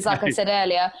 because like I said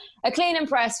earlier, a clean and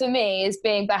press for me is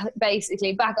being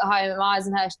basically back at home at my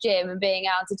Eisenhurst gym and being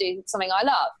able to do something I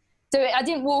love. So I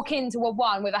didn't walk into WOD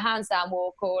 1 with a handstand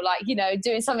walk or like, you know,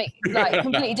 doing something like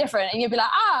completely different and you'd be like,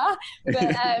 ah.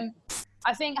 But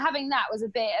I think having that was a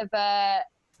bit of a,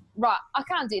 right, I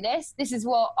can do this. This is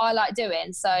what I like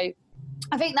doing. So I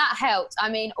think that helped. I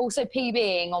mean, also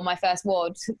PBing on my first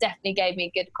WOD definitely gave me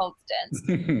good confidence.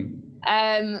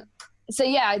 So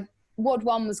yeah, WOD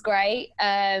 1 was great.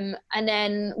 And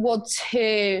then WOD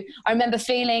 2, I remember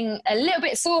feeling a little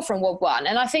bit sore from WOD 1.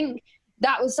 And I think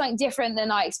that was something different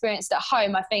than I experienced at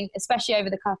home. I think, especially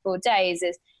over the couple of days,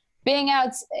 is being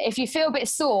out, if you feel a bit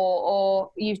sore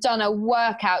or you've done a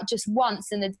workout just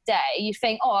once in the day, you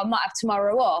think, oh, I might have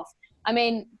tomorrow off. I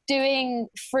mean, doing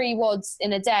 3 WODs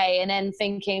in a day and then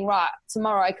thinking, right,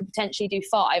 tomorrow I could potentially do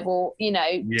 5 or, you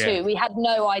know, 2. We had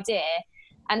no idea.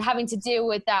 And having to deal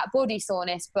with that body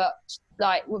soreness, but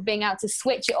like being able to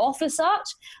switch it off as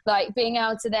such, like being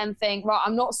able to then think, right,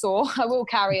 I'm not sore, I will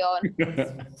carry on.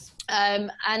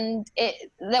 And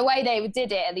the way they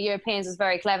did it, the Europeans, was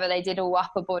very clever. They did all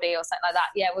upper body or something like that.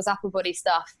 Yeah, it was upper body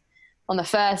stuff on the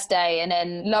first day and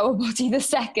then lower body the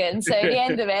second. So at the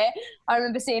end of it, I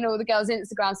remember seeing all the girls'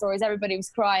 Instagram stories. Everybody was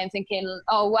crying, thinking,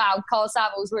 oh, wow, Carl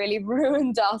Savills really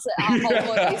ruined us at our whole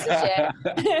bodies this year.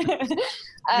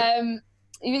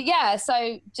 Yeah,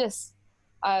 so just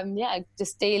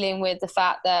dealing with the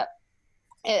fact that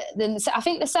I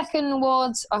think the second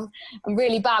WOD, I'm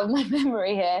really bad with my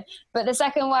memory here, but the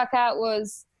second workout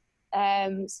was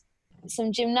some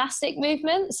gymnastic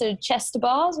movements, so chest to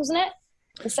bars, wasn't it?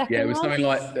 The second it was one? something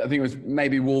like, I think it was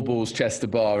maybe wall balls, chest to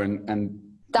bar, and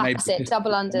that's it,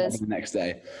 double unders the next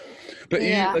day. But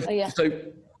so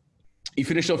you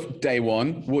finished off day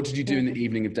 1. What did you do in the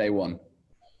evening of day 1?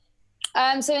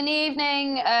 So in the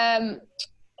evening,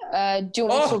 do you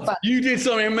want me to talk about? You did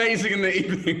something amazing in the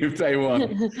evening of day 1.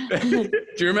 Do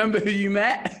you remember who you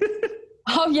met?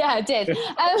 Oh yeah, I did.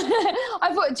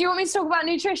 I thought, do you want me to talk about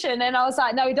nutrition? And I was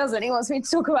like, no, he doesn't. He wants me to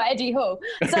talk about Eddie Hall.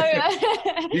 So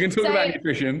you can talk about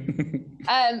nutrition.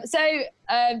 So day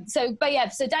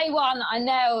 1, I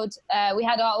nailed. We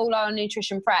had all our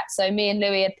nutrition prep. So me and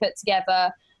Louis had put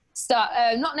together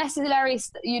not necessarily.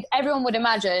 Everyone would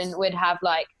imagine would have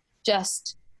like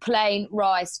just plain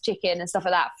rice, chicken and stuff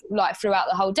like that, like throughout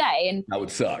the whole day. And that would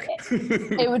suck.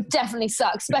 It would definitely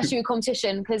suck, especially with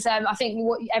competition, because I think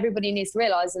what everybody needs to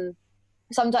realise, and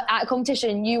sometimes at a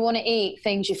competition you want to eat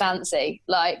things you fancy,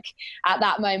 like at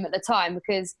that moment of time,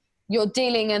 because you're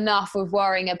dealing enough with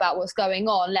worrying about what's going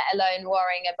on, let alone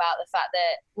worrying about the fact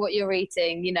that what you're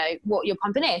eating, you know, what you're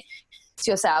pumping in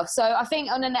to yourself. So I think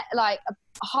on a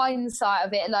hindsight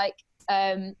of it, like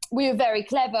we were very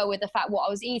clever with the fact what I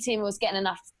was eating was getting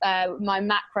enough my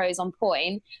macros on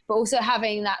point, but also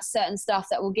having that certain stuff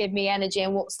that will give me energy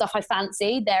and what stuff I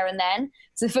fancy there and then.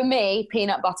 So for me,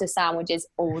 peanut butter sandwiches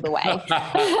all the way.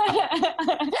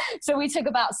 So we took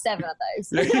about 7 of those.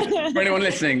 For anyone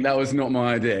listening, that was not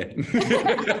my idea.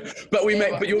 But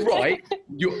you're right.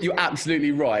 You're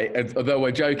absolutely right. Although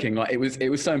we're joking, like it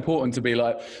was so important to be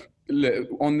like, look,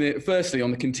 on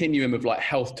the continuum of like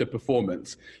health to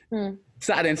performance,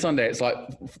 Saturday and Sunday, it's like,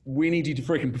 we need you to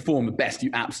freaking perform the best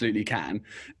you absolutely can.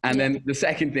 And then the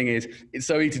second thing is, it's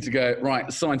so easy to go,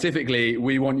 right, scientifically,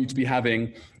 we want you to be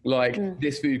having like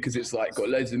this food because it's like got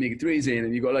loads of omega-3s in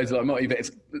and you've got loads of like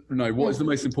multivitamins. No, what is the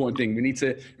most important thing? We need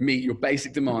to meet your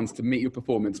basic demands to meet your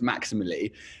performance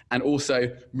maximally, and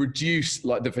also reduce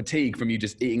like the fatigue from you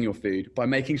just eating your food by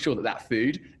making sure that that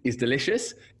food is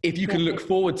delicious. If you can look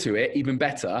forward to it, even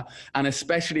better. And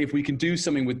especially if we can do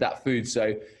something with that food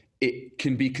so it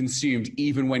can be consumed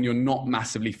even when you're not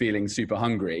massively feeling super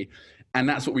hungry. And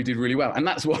that's what we did really well. And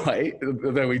that's why,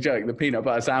 though we joke, the peanut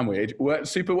butter sandwich worked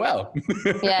super well.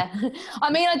 Yeah. I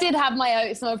mean, I did have my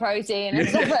oats and my protein and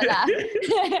stuff like that.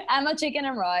 And my chicken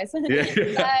and rice.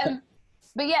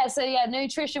 But yeah, so yeah,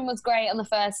 nutrition was great on the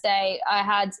first day. I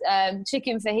had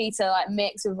chicken fajita, like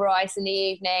mixed with rice in the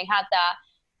evening, had that.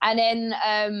 And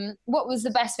then what was the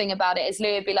best thing about it is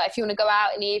Louis would be like, if you want to go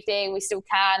out in the evening, we still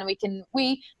can.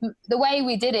 The way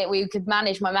we did it, we could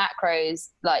manage my macros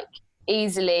like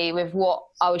easily with what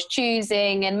I was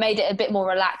choosing and made it a bit more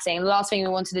relaxing. The last thing we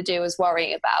wanted to do was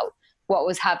worrying about what I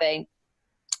was having.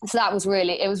 So it was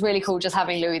really cool just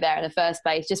having Louis there in the first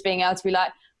place, just being able to be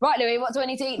like, right, Louis, what do I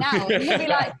need to eat now? And he'd be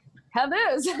like, have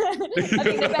this.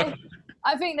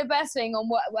 I think the best thing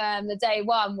on the day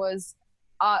one was,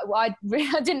 I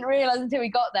didn't realise until we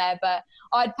got there, but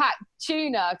I'd packed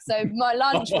tuna. So my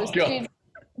lunch was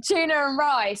tuna and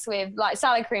rice with like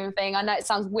salad cream and thing. I know it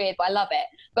sounds weird, but I love it.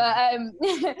 But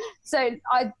so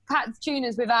I packed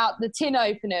tunas without the tin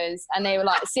openers, and they were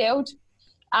like sealed.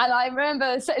 And I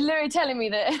remember Louis telling me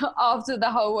that after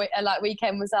the whole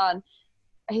weekend was on,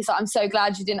 he's like, I'm so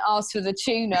glad you didn't ask for the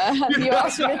tuna. You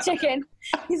asked for the chicken.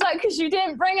 He's like, because you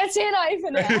didn't bring a tin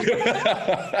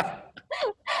opener.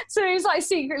 So he was like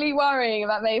secretly worrying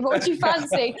about me. What do you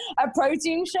fancy? A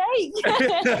protein shake?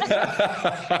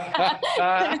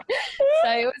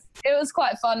 So it was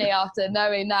quite funny after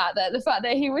knowing that the fact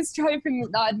that he was hoping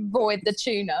that I'd avoid the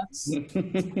tuna.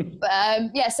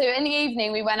 But so in the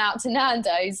evening we went out to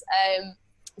Nando's.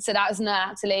 So that was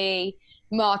Natalie,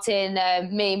 Martin,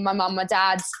 me, my mum, my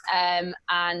dad,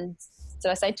 and did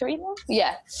I say Teresa?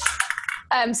 Yeah.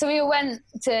 So we all went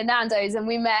to Nando's and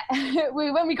we met,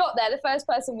 when we got there, the first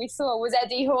person we saw was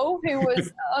Eddie Hall, who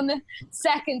was on the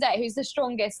second day, who's the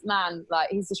strongest man, like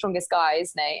he's the strongest guy,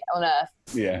 isn't he, on earth?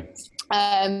 Yeah.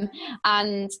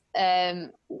 And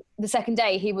the second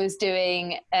day he was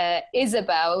doing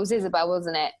Isabel, it was Isabel,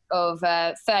 wasn't it, of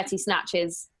 30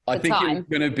 snatches I think time. it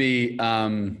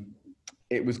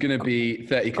was going to be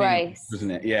 30 clean,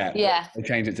 wasn't it? Yeah. Yeah. They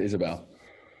changed it to Isabel.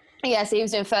 Yeah, so he was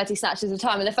doing 30 snatches at a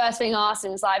time. And the first thing I asked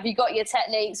him was like, have you got your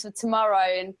techniques for tomorrow?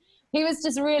 And he was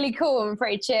just really cool and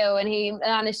pretty chill. And he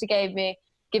managed to give me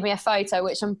a photo,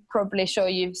 which I'm probably sure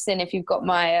you've seen if you've got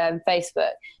my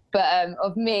Facebook, but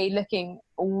of me looking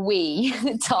wee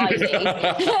tiny.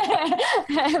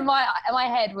 my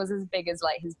head was as big as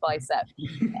like his bicep.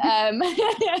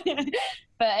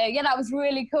 But yeah, that was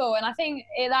really cool. And I think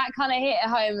that kind of hit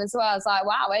home as well. It's like,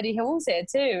 wow, Eddie Hall's here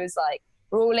too. It's like,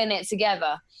 we're all in it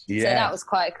together. Yeah. So that was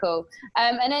quite cool.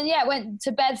 And then, went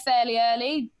to bed fairly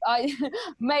early. I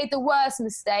made the worst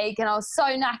mistake and I was so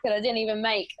knackered I didn't even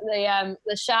make the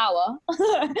shower.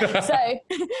 So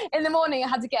in the morning I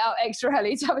had to get out extra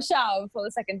early to have a shower before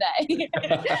the second day.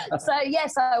 So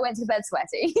yes, I went to bed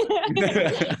sweaty.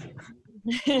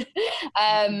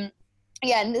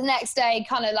 And the next day,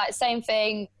 kind of like same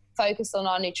thing, focused on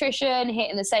our nutrition,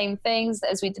 hitting the same things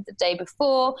as we did the day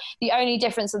before. The only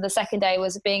difference of the second day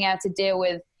was being able to deal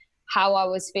with how I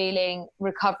was feeling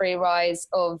recovery-wise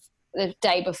of the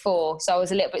day before. So I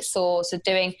was a little bit sore. So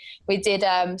we did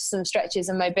some stretches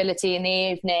and mobility in the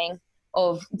evening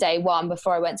of day one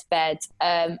before I went to bed.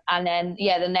 And then,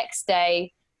 the next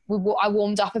day, I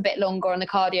warmed up a bit longer on the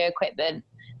cardio equipment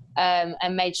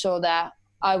and made sure that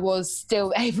I was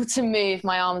still able to move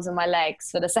my arms and my legs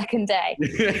for the second day.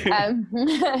 And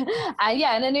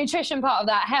the nutrition part of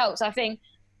that helps. I think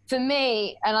for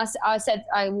me, and I said,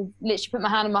 I literally put my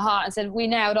hand on my heart and said, we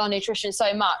nailed our nutrition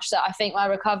so much that I think my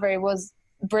recovery was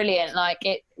brilliant. Like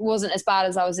it wasn't as bad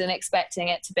as I was expecting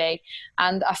it to be.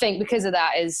 And I think because of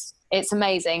that it's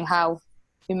amazing how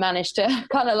we managed to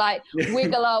kind of like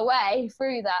wiggle our way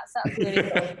through that. So that's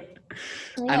really cool.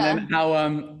 Yeah. And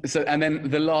then and then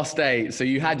the last day, so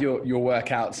you had your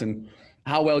workouts, and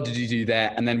how well did you do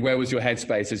there? And then where was your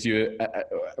headspace as you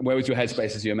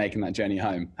were making that journey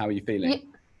home? How are you feeling?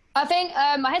 I think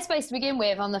my headspace to begin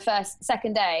with on the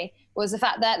second day was the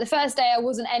fact that the first day I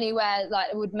wasn't anywhere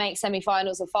like it would make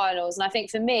semi-finals or finals. And I think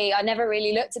for me, I never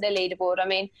really looked at the leaderboard. I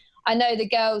mean, I know the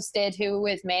girls did who were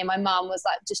with me, and my mum was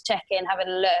like just checking, having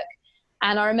a look.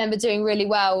 And I remember doing really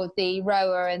well with the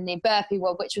rower and the burpee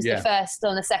wall, which was the first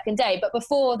on the second day. But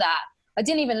before that, I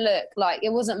didn't even look. Like,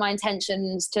 it wasn't my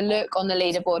intentions to look on the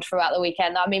leaderboard throughout the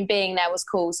weekend. I mean, being there was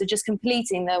cool. So just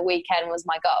completing the weekend was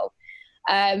my goal.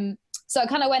 So I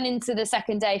kind of went into the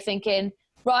second day thinking,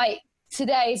 right,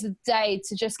 today's the day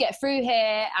to just get through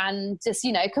here and just,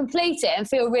 complete it and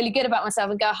feel really good about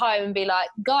myself and go home and be like,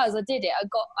 guys, I did it. I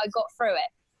got through it.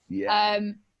 Yeah.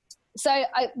 So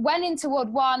I went into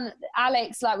Ward 1.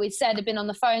 Alex, like we said, had been on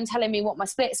the phone telling me what my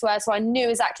splits were, so I knew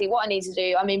exactly what I needed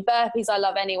to do. I mean, burpees I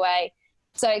love anyway.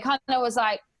 So it kind of was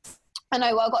like, I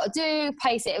know what I've got to do,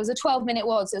 pace it. It was a 12-minute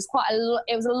WOD, so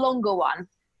it was a longer one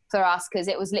for us because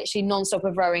it was literally non-stop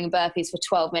of rowing and burpees for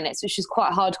 12 minutes, which is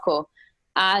quite hardcore.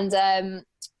 And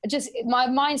just my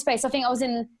mind space, I think I was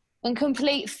in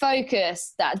complete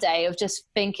focus that day of just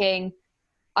thinking,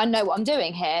 I know what I'm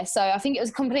doing here. So I think it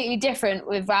was completely different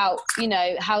without, you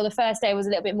know, how the first day was a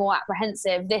little bit more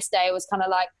apprehensive. This day was kind of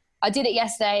like, I did it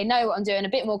yesterday, know what I'm doing, a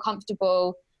bit more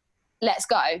comfortable, let's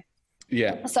go.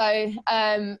 Yeah. So,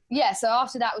 so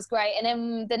after that was great. And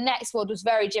then the next ward was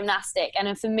very gymnastic. And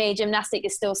then for me, gymnastic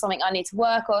is still something I need to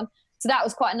work on. So that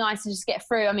was quite nice to just get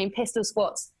through. I mean, pistol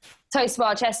squats, toast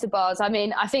bar, chest to bars. I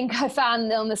mean, I think I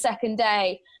found on the second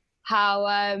day how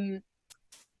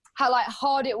like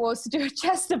hard it was to do a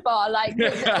chest to bar. Like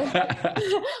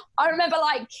I remember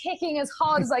like kicking as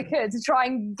hard as I could to try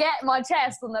and get my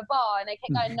chest on the bar, and they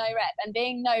kept going no rep. And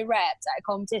being no reps at a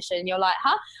competition, you're like,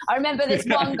 huh? I remember this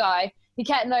one guy, he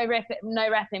kept no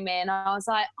repping me, and I was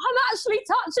like, I'm actually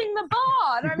touching the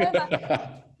bar. And I remember,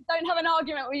 don't have an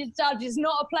argument with your judge. It's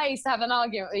not a place to have an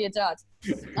argument with your judge.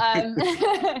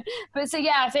 But so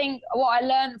yeah, I think what I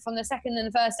learned from the second and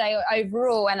the first day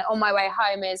overall and on my way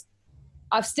home is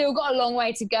I've still got a long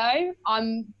way to go.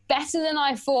 I'm better than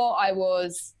I thought I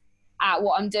was at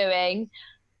what I'm doing.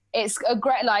 It's a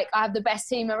great, like, I have the best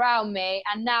team around me,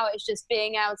 and now it's just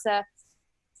being able to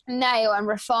nail and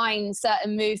refine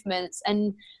certain movements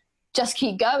and just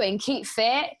keep going, keep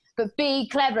fit, but be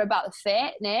clever about the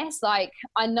fitness. Like,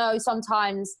 I know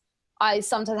sometimes I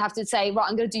have to say, right,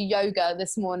 I'm going to do yoga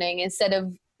this morning instead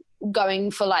of going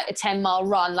for like a 10-mile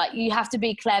run. Like, you have to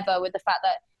be clever with the fact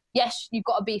that, yes, you've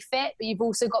got to be fit, but you've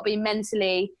also got to be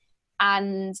mentally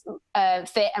and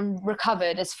fit and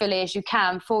recovered as fully as you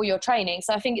can for your training.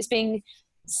 So I think it's being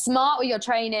smart with your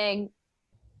training,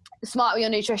 smart with your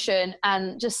nutrition,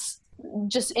 and just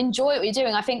enjoy what you're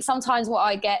doing. I think sometimes what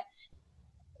I get,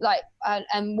 like,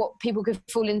 and what people could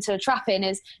fall into a trap in,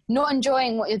 is not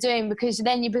enjoying what you're doing, because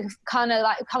then you kind of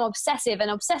like become obsessive,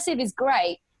 and obsessive is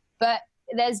great, but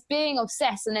there's being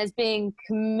obsessed and there's being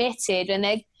committed, and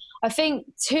I think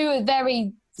two are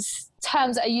very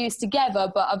terms that are used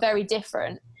together but are very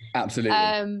different. Absolutely.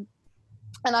 And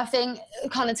I think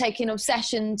kind of taking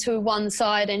obsession to one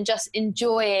side and just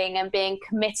enjoying and being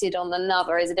committed on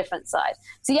another is a different side.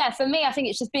 So yeah, for me, I think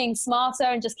it's just being smarter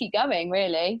and just keep going,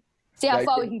 really. See how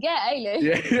far we can get, eh, Lou?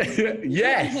 Yeah.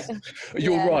 Yes,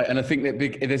 you're right. And I think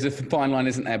that there's a fine line,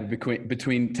 isn't there,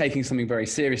 between taking something very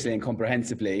seriously and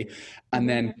comprehensively and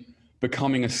then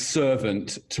becoming a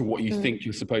servant to what you think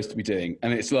you're supposed to be doing.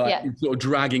 And it's like you're sort of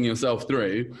dragging yourself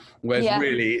through, whereas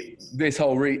really this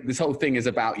whole thing is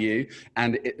about you,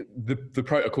 and the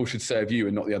protocol should serve you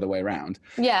and not the other way around.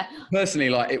 Yeah. Personally,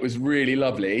 like, it was really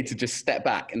lovely to just step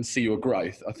back and see your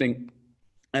growth. I think,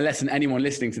 unless anyone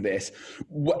listening to this,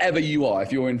 whatever you are,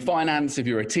 if you're in finance, if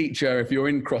you're a teacher, if you're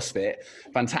in CrossFit,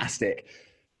 fantastic.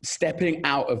 Stepping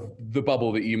out of the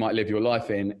bubble that you might live your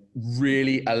life in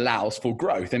really allows for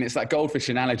growth. And it's that goldfish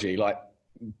analogy. Like,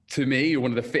 to me, you're one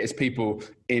of the fittest people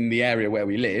in the area where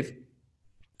we live.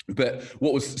 But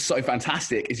what was so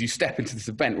fantastic is you step into this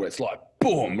event where it's like,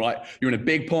 boom, like, you're in a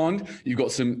big pond, you've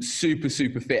got some super,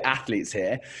 super fit athletes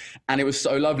here. And it was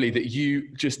so lovely that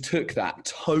you just took that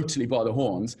totally by the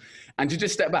horns and you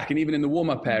just step back. And even in the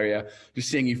warm-up area, just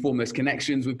seeing you form those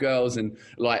connections with girls and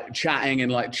like chatting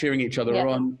and like cheering each other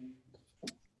on.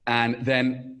 And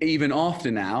then even after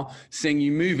now, seeing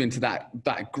you move into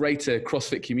that greater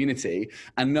CrossFit community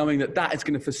and knowing that is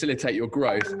going to facilitate your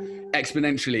growth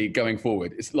exponentially going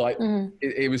forward. It's like,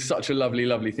 it was such a lovely,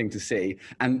 lovely thing to see.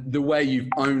 And the way you've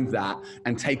owned that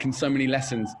and taken so many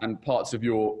lessons and parts of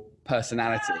your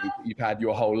personality you've had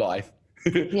your whole life,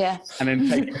 and then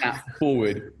taking that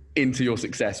forward into your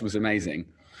success was amazing.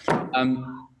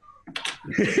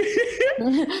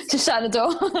 Just shut the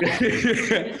door.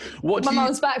 My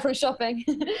mum's back from shopping.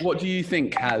 What do you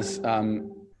think has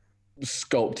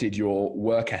sculpted your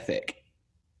work ethic?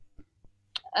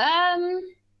 I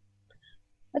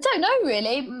don't know,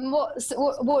 really.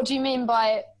 What do you mean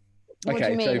by? What do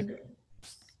you mean? So,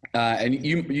 and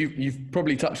you've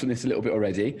probably touched on this a little bit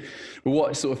already, but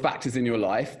what sort of factors in your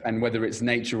life, and whether it's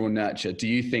nature or nurture, do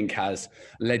you think has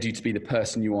led you to be the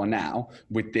person you are now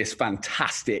with this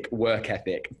fantastic work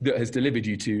ethic that has delivered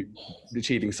you to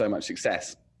achieving so much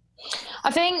success?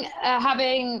 I think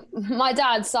having my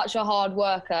dad's such a hard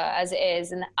worker as it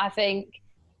is, and I think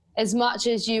as much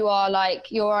as you are like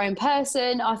your own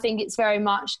person, I think it's very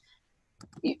much,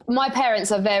 my parents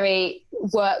are very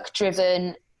work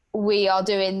driven. We are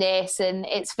doing this, and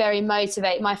it's very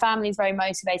motivated. My family's very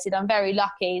motivated. I'm very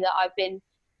lucky that I've been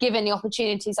given the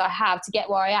opportunities I have to get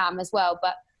where I am as well.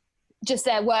 But just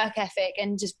their work ethic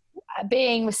and just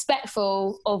being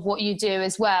respectful of what you do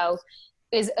as well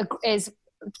is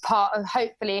part of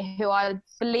hopefully who I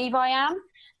believe I am.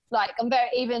 Like,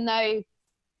 even though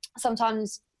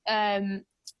sometimes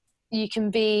you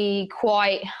can be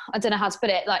quite, I don't know how to put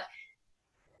it, like,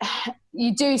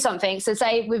 you do something. So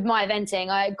say with my eventing,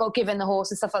 I got given the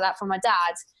horse and stuff like that from my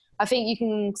dad. I think you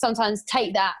can sometimes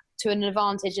take that to an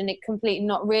advantage and it completely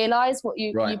not realize what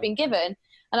you've been given.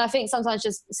 And I think sometimes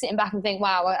just sitting back and think,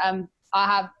 wow, I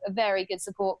have a very good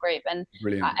support group. And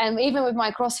even with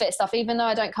my CrossFit stuff, even though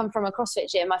I don't come from a CrossFit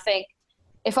gym, I think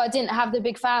if I didn't have the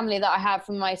big family that I have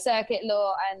from my circuit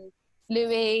law and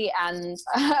Louis, and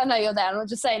I know you're there, I'm not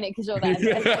just saying it because you're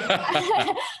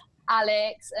there,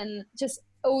 Alex, and just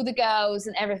all the girls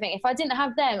and everything. If I didn't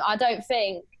have them, I don't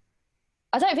think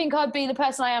I'd be the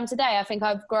person I am today. I think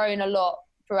I've grown a lot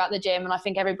throughout the gym, and I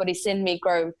think everybody's seen me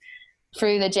grow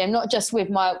through the gym, not just with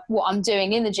what I'm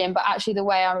doing in the gym, but actually the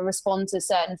way I respond to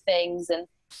certain things. And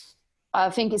I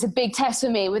think it's a big test for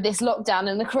me with this lockdown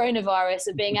and the coronavirus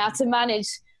of being able to manage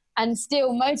and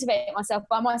still motivate myself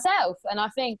by myself. And I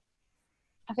think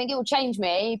it will change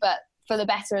me, but for the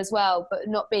better as well, but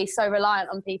not be so reliant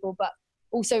on people, but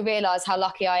also realize how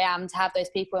lucky I am to have those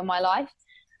people in my life.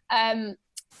 And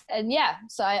yeah,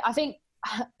 so I think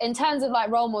in terms of like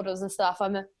role models and stuff,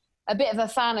 I'm a bit of a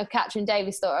fan of Katrin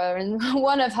Davisdottir, and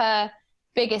one of her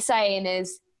biggest saying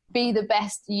is be the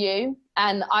best you.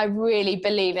 And I really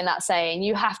believe in that saying.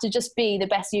 You have to just be the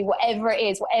best you, whatever it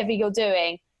is, whatever you're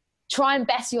doing, try and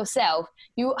best yourself.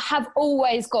 You have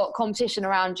always got competition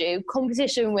around you,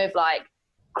 competition with like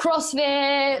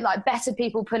CrossFit, like better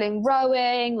people pulling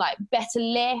rowing, like better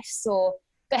lifts, or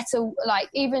better, like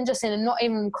even just in not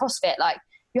even CrossFit, like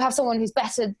you have someone who's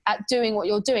better at doing what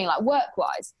you're doing, like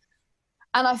work-wise.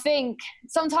 And I think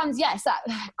sometimes, yes, that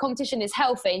competition is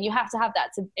healthy and you have to have that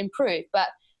to improve, but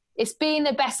it's being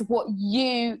the best of what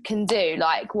you can do,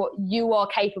 like what you are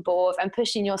capable of, and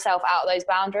pushing yourself out of those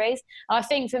boundaries. And I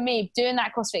think for me, doing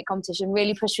that CrossFit competition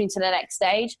really pushed me to the next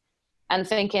stage, and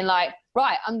thinking like,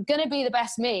 right, I'm going to be the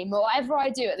best me. Whatever I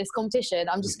do at this competition,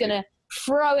 I'm just going to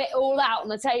throw it all out on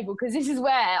the table, because this is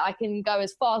where I can go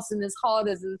as fast and as hard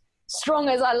as strong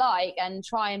as I like, and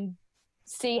try and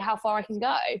see how far I can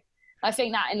go. I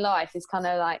think that in life is kind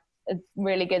of like a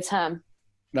really good term.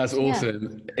 That's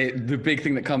awesome. Yeah. The big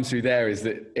thing that comes through there is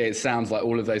that it sounds like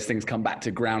all of those things come back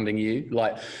to grounding you,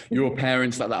 like your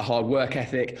parents, like that hard work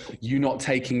ethic, you not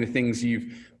taking the things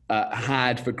you've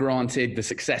had for granted, the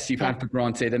success you've had for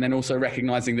granted, and then also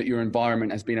recognizing that your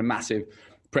environment has been a massive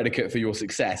predicate for your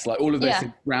success. Like all of those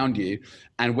things ground you.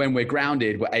 And when we're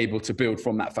grounded, we're able to build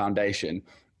from that foundation,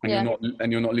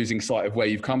 and you're not losing sight of where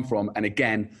you've come from. And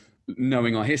again,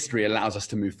 knowing our history allows us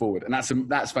to move forward, and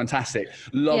that's fantastic.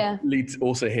 Lovely to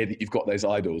also hear that you've got those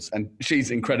idols, and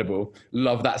she's incredible.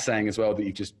 Love that saying as well that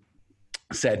you just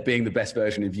said, being the best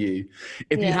version of you.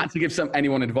 If you had to give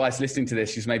anyone advice listening to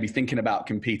this who's maybe thinking about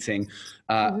competing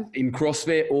in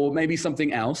CrossFit or maybe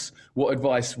something else, what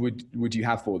advice would you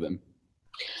have for them?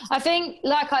 I think,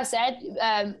 like I said,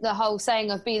 the whole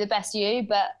saying of be the best you,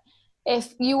 but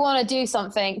if you want to do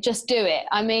something, just do it.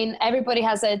 I mean, everybody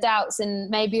has their doubts,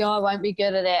 and maybe I won't be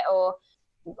good at it, or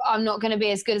I'm not going to be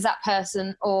as good as that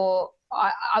person, or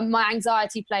my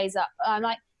anxiety plays up. I'm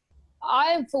like,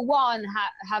 I, for one,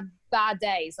 have bad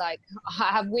days. Like I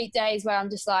have weekdays where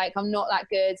I'm just like, I'm not that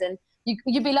good. And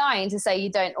you'd be lying to say you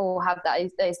don't all have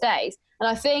those days. And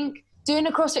I think doing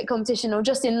a CrossFit competition, or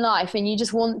just in life, and you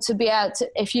just want to be able to,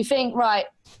 if you think, right,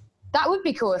 that would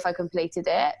be cool if I completed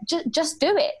it, just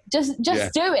do it. Just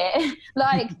do it.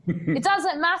 Like, it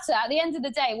doesn't matter. At the end of the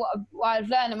day, what I've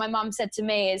learned, and my mum said to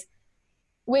me, is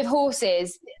with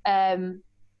horses,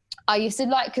 I used to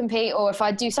like compete, or if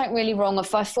I do something really wrong,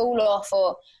 if I fall off,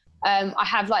 or I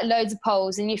have like loads of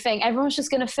poles, and you think everyone's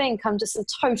just going to think I'm just a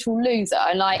total loser.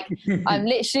 And like, I'm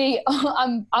literally,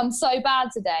 I'm so bad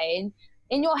today. And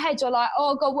in your head, you're like,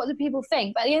 oh God, what do people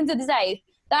think? But at the end of the day,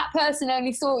 that person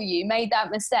only saw you made that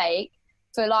mistake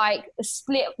for like a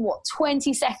split,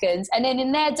 20 seconds. And then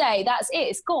in their day, that's it,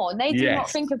 it's gone. They do not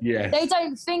think of, they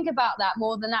don't think about that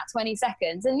more than that 20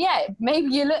 seconds. And yeah, maybe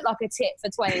you look like a tit for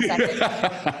 20 seconds.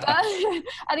 But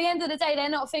at the end of the day, they're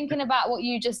not thinking about what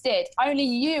you just did. Only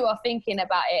you are thinking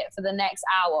about it for the next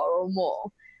hour or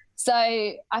more. So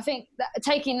I think that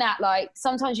taking that, like,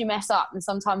 sometimes you mess up, and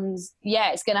sometimes,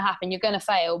 it's going to happen. You're going to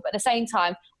fail. But at the same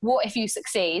time, what if you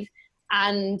succeed?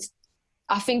 And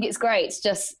I think it's great to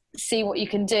just see what you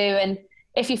can do. And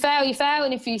if you fail, you fail.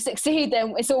 And if you succeed,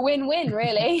 then it's a win-win,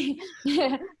 really.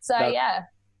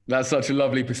 That's such a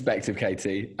lovely perspective,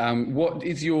 Katie. What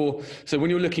is so when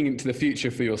you're looking into the future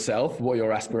for yourself, what are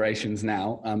your aspirations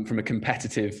now from a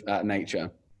competitive nature?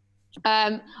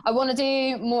 I want to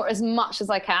do more, as much as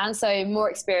I can. So more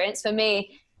experience. For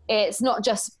me, it's not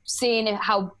just seeing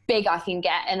how big I can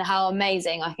get and how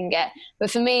amazing I can get, but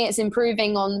for me, it's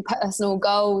improving on personal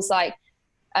goals, like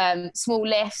small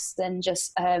lifts, and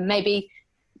just maybe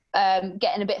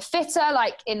getting a bit fitter,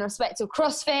 like in respect of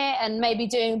CrossFit, and maybe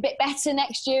doing a bit better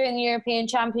next year in the European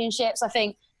Championships. I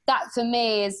think that for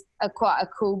me is quite a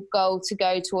cool goal to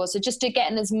go towards. So just to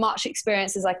getting as much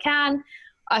experience as I can.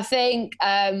 I think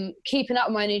keeping up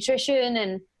with my nutrition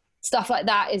and stuff like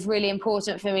that is really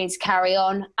important for me to carry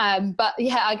on. But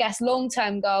yeah, I guess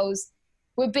long-term goals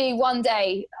would be one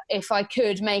day, if I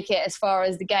could make it as far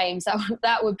as the games,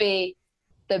 that would be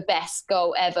the best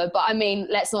goal ever. But I mean,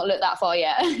 let's not look that far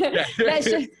yet.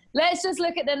 let's just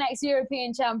look at the next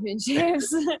European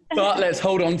Championships. But let's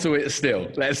hold on to it still.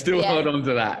 Let's still hold on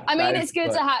to that. I mean, it's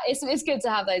good to have. It's good to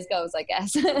have those goals, I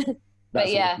guess. But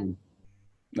yeah. Awesome.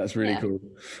 That's really cool.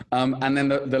 And then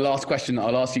the last question that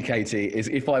I'll ask you, Katie, is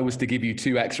if I was to give you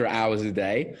 2 extra hours a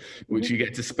day, which you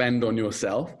get to spend on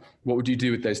yourself, what would you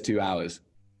do with those 2 hours?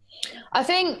 I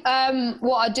think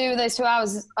what I do with those 2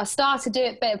 hours is I start to do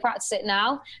a bit of practice it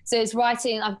now. So it's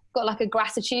writing. I've got like a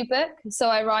gratitude book. So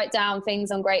I write down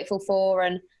things I'm grateful for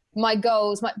and my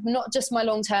goals, not just my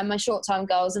long-term, my short-term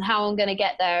goals and how I'm going to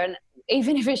get there. And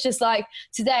even if it's just like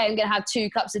today I'm going to have 2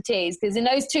 cups of teas, because in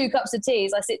those 2 cups of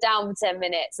teas I sit down for 10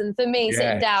 minutes, and for me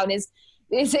sitting down is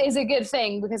a good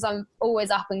thing because I'm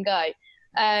always up and go.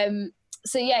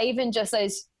 So yeah, even just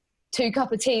those 2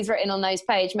 cup of teas written on those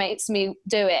page makes me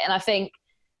do it. And I think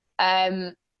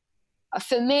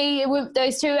for me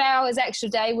those 2 hours extra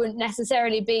day wouldn't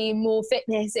necessarily be more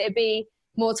fitness, it'd be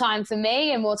more time for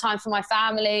me and more time for my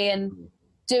family and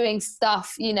doing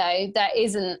stuff, you know, that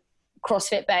isn't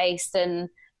CrossFit based and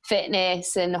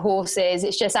fitness and horses.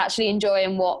 It's just actually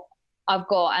enjoying what I've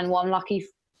got and what I'm lucky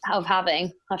of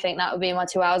having. I think that would be my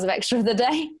 2 hours of extra of the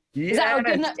day. Yes.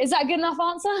 Is that a good enough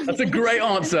answer? That's a great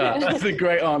answer. That's a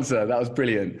great answer. That was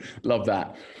brilliant. Love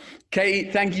that.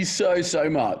 Katie, thank you so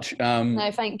much.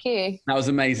 No, thank you. That was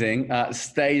amazing.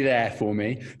 Stay there for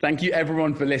me. Thank you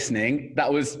everyone for listening.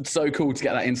 That was so cool to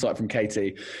get that insight from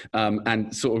Katie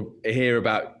and sort of hear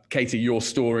about Katie, your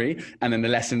story, and then the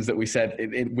lessons that we said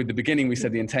with the beginning. We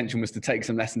said the intention was to take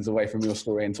some lessons away from your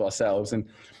story into ourselves. And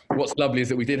what's lovely is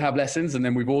that we did have lessons, and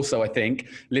then we've also, I think,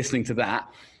 listening to that,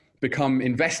 become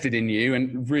invested in you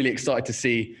and really excited to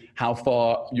see how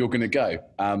far you're going to go.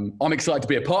 I'm excited to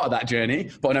be a part of that journey,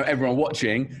 but I know everyone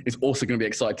watching is also going to be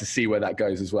excited to see where that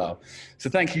goes as well. So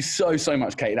thank you so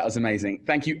much, Katie. That was amazing.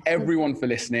 Thank you everyone for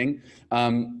listening.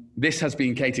 This has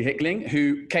been Katie Hickling.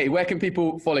 Katie, where can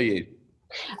people follow you?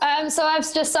 So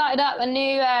I've just started up a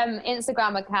new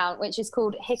Instagram account, which is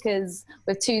called Hickers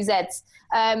with 2 Zs.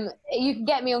 You can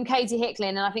get me on Katie Hickling,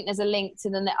 and I think there's a link to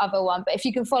the other one. But if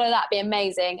you can follow that, it'd be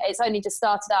amazing. It's only just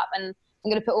started up, and I'm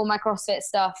going to put all my CrossFit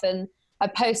stuff, and I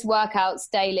post workouts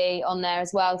daily on there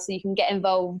as well, so you can get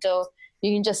involved, or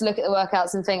you can just look at the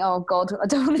workouts and think, oh God, I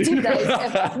don't want to do those.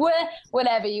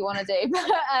 Whatever you want to do.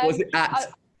 Was it at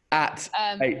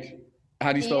H?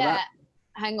 How do you spell that?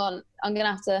 Hang on, I'm going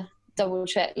to have to double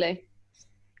check, Lou.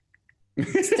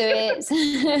 Let's do it.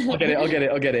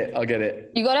 I'll get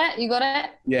it. You got it?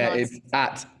 Yeah, nice. It's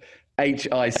at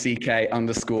HICK_ERZ.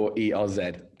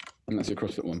 And that's your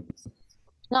CrossFit one.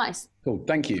 Nice. Cool.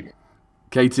 Thank you.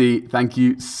 Katie, thank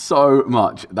you so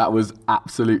much. That was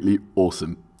absolutely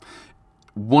awesome.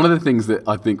 One of the things that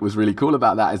I think was really cool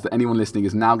about that is that anyone listening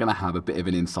is now going to have a bit of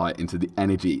an insight into the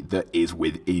energy that is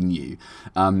within you.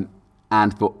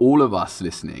 And for all of us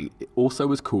listening, it also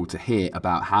was cool to hear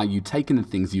about how you'd taken the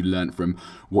things you learned from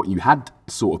what you had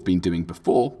sort of been doing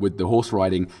before with the horse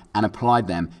riding and applied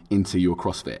them into your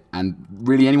CrossFit. And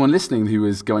really anyone listening who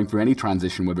is going through any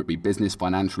transition, whether it be business,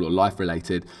 financial or life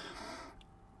related,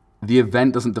 the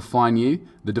event doesn't define you.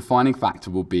 The defining factor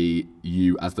will be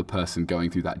you as the person going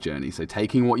through that journey. So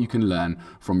taking what you can learn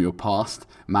from your past,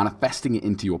 manifesting it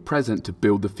into your present to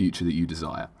build the future that you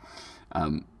desire.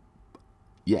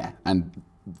 And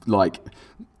like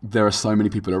there are so many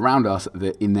people around us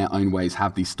that in their own ways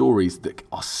have these stories that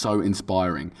are so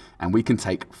inspiring, and we can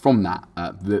take from that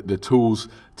the tools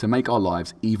to make our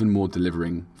lives even more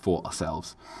delivering for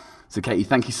ourselves. So Katie,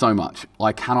 thank you so much.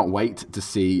 I cannot wait to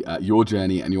see your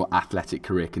journey and your athletic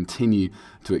career continue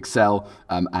to excel,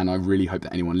 and I really hope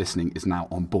that anyone listening is now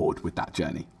on board with that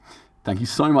journey. Thank you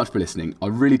so much for listening. I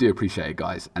really do appreciate it,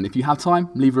 guys. And if you have time,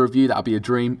 leave a review. That'll be a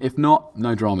dream. If not,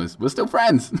 no dramas. We're still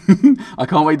friends. I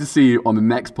can't wait to see you on the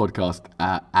next podcast.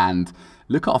 And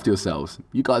look after yourselves.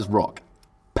 You guys rock.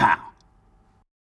 Pow.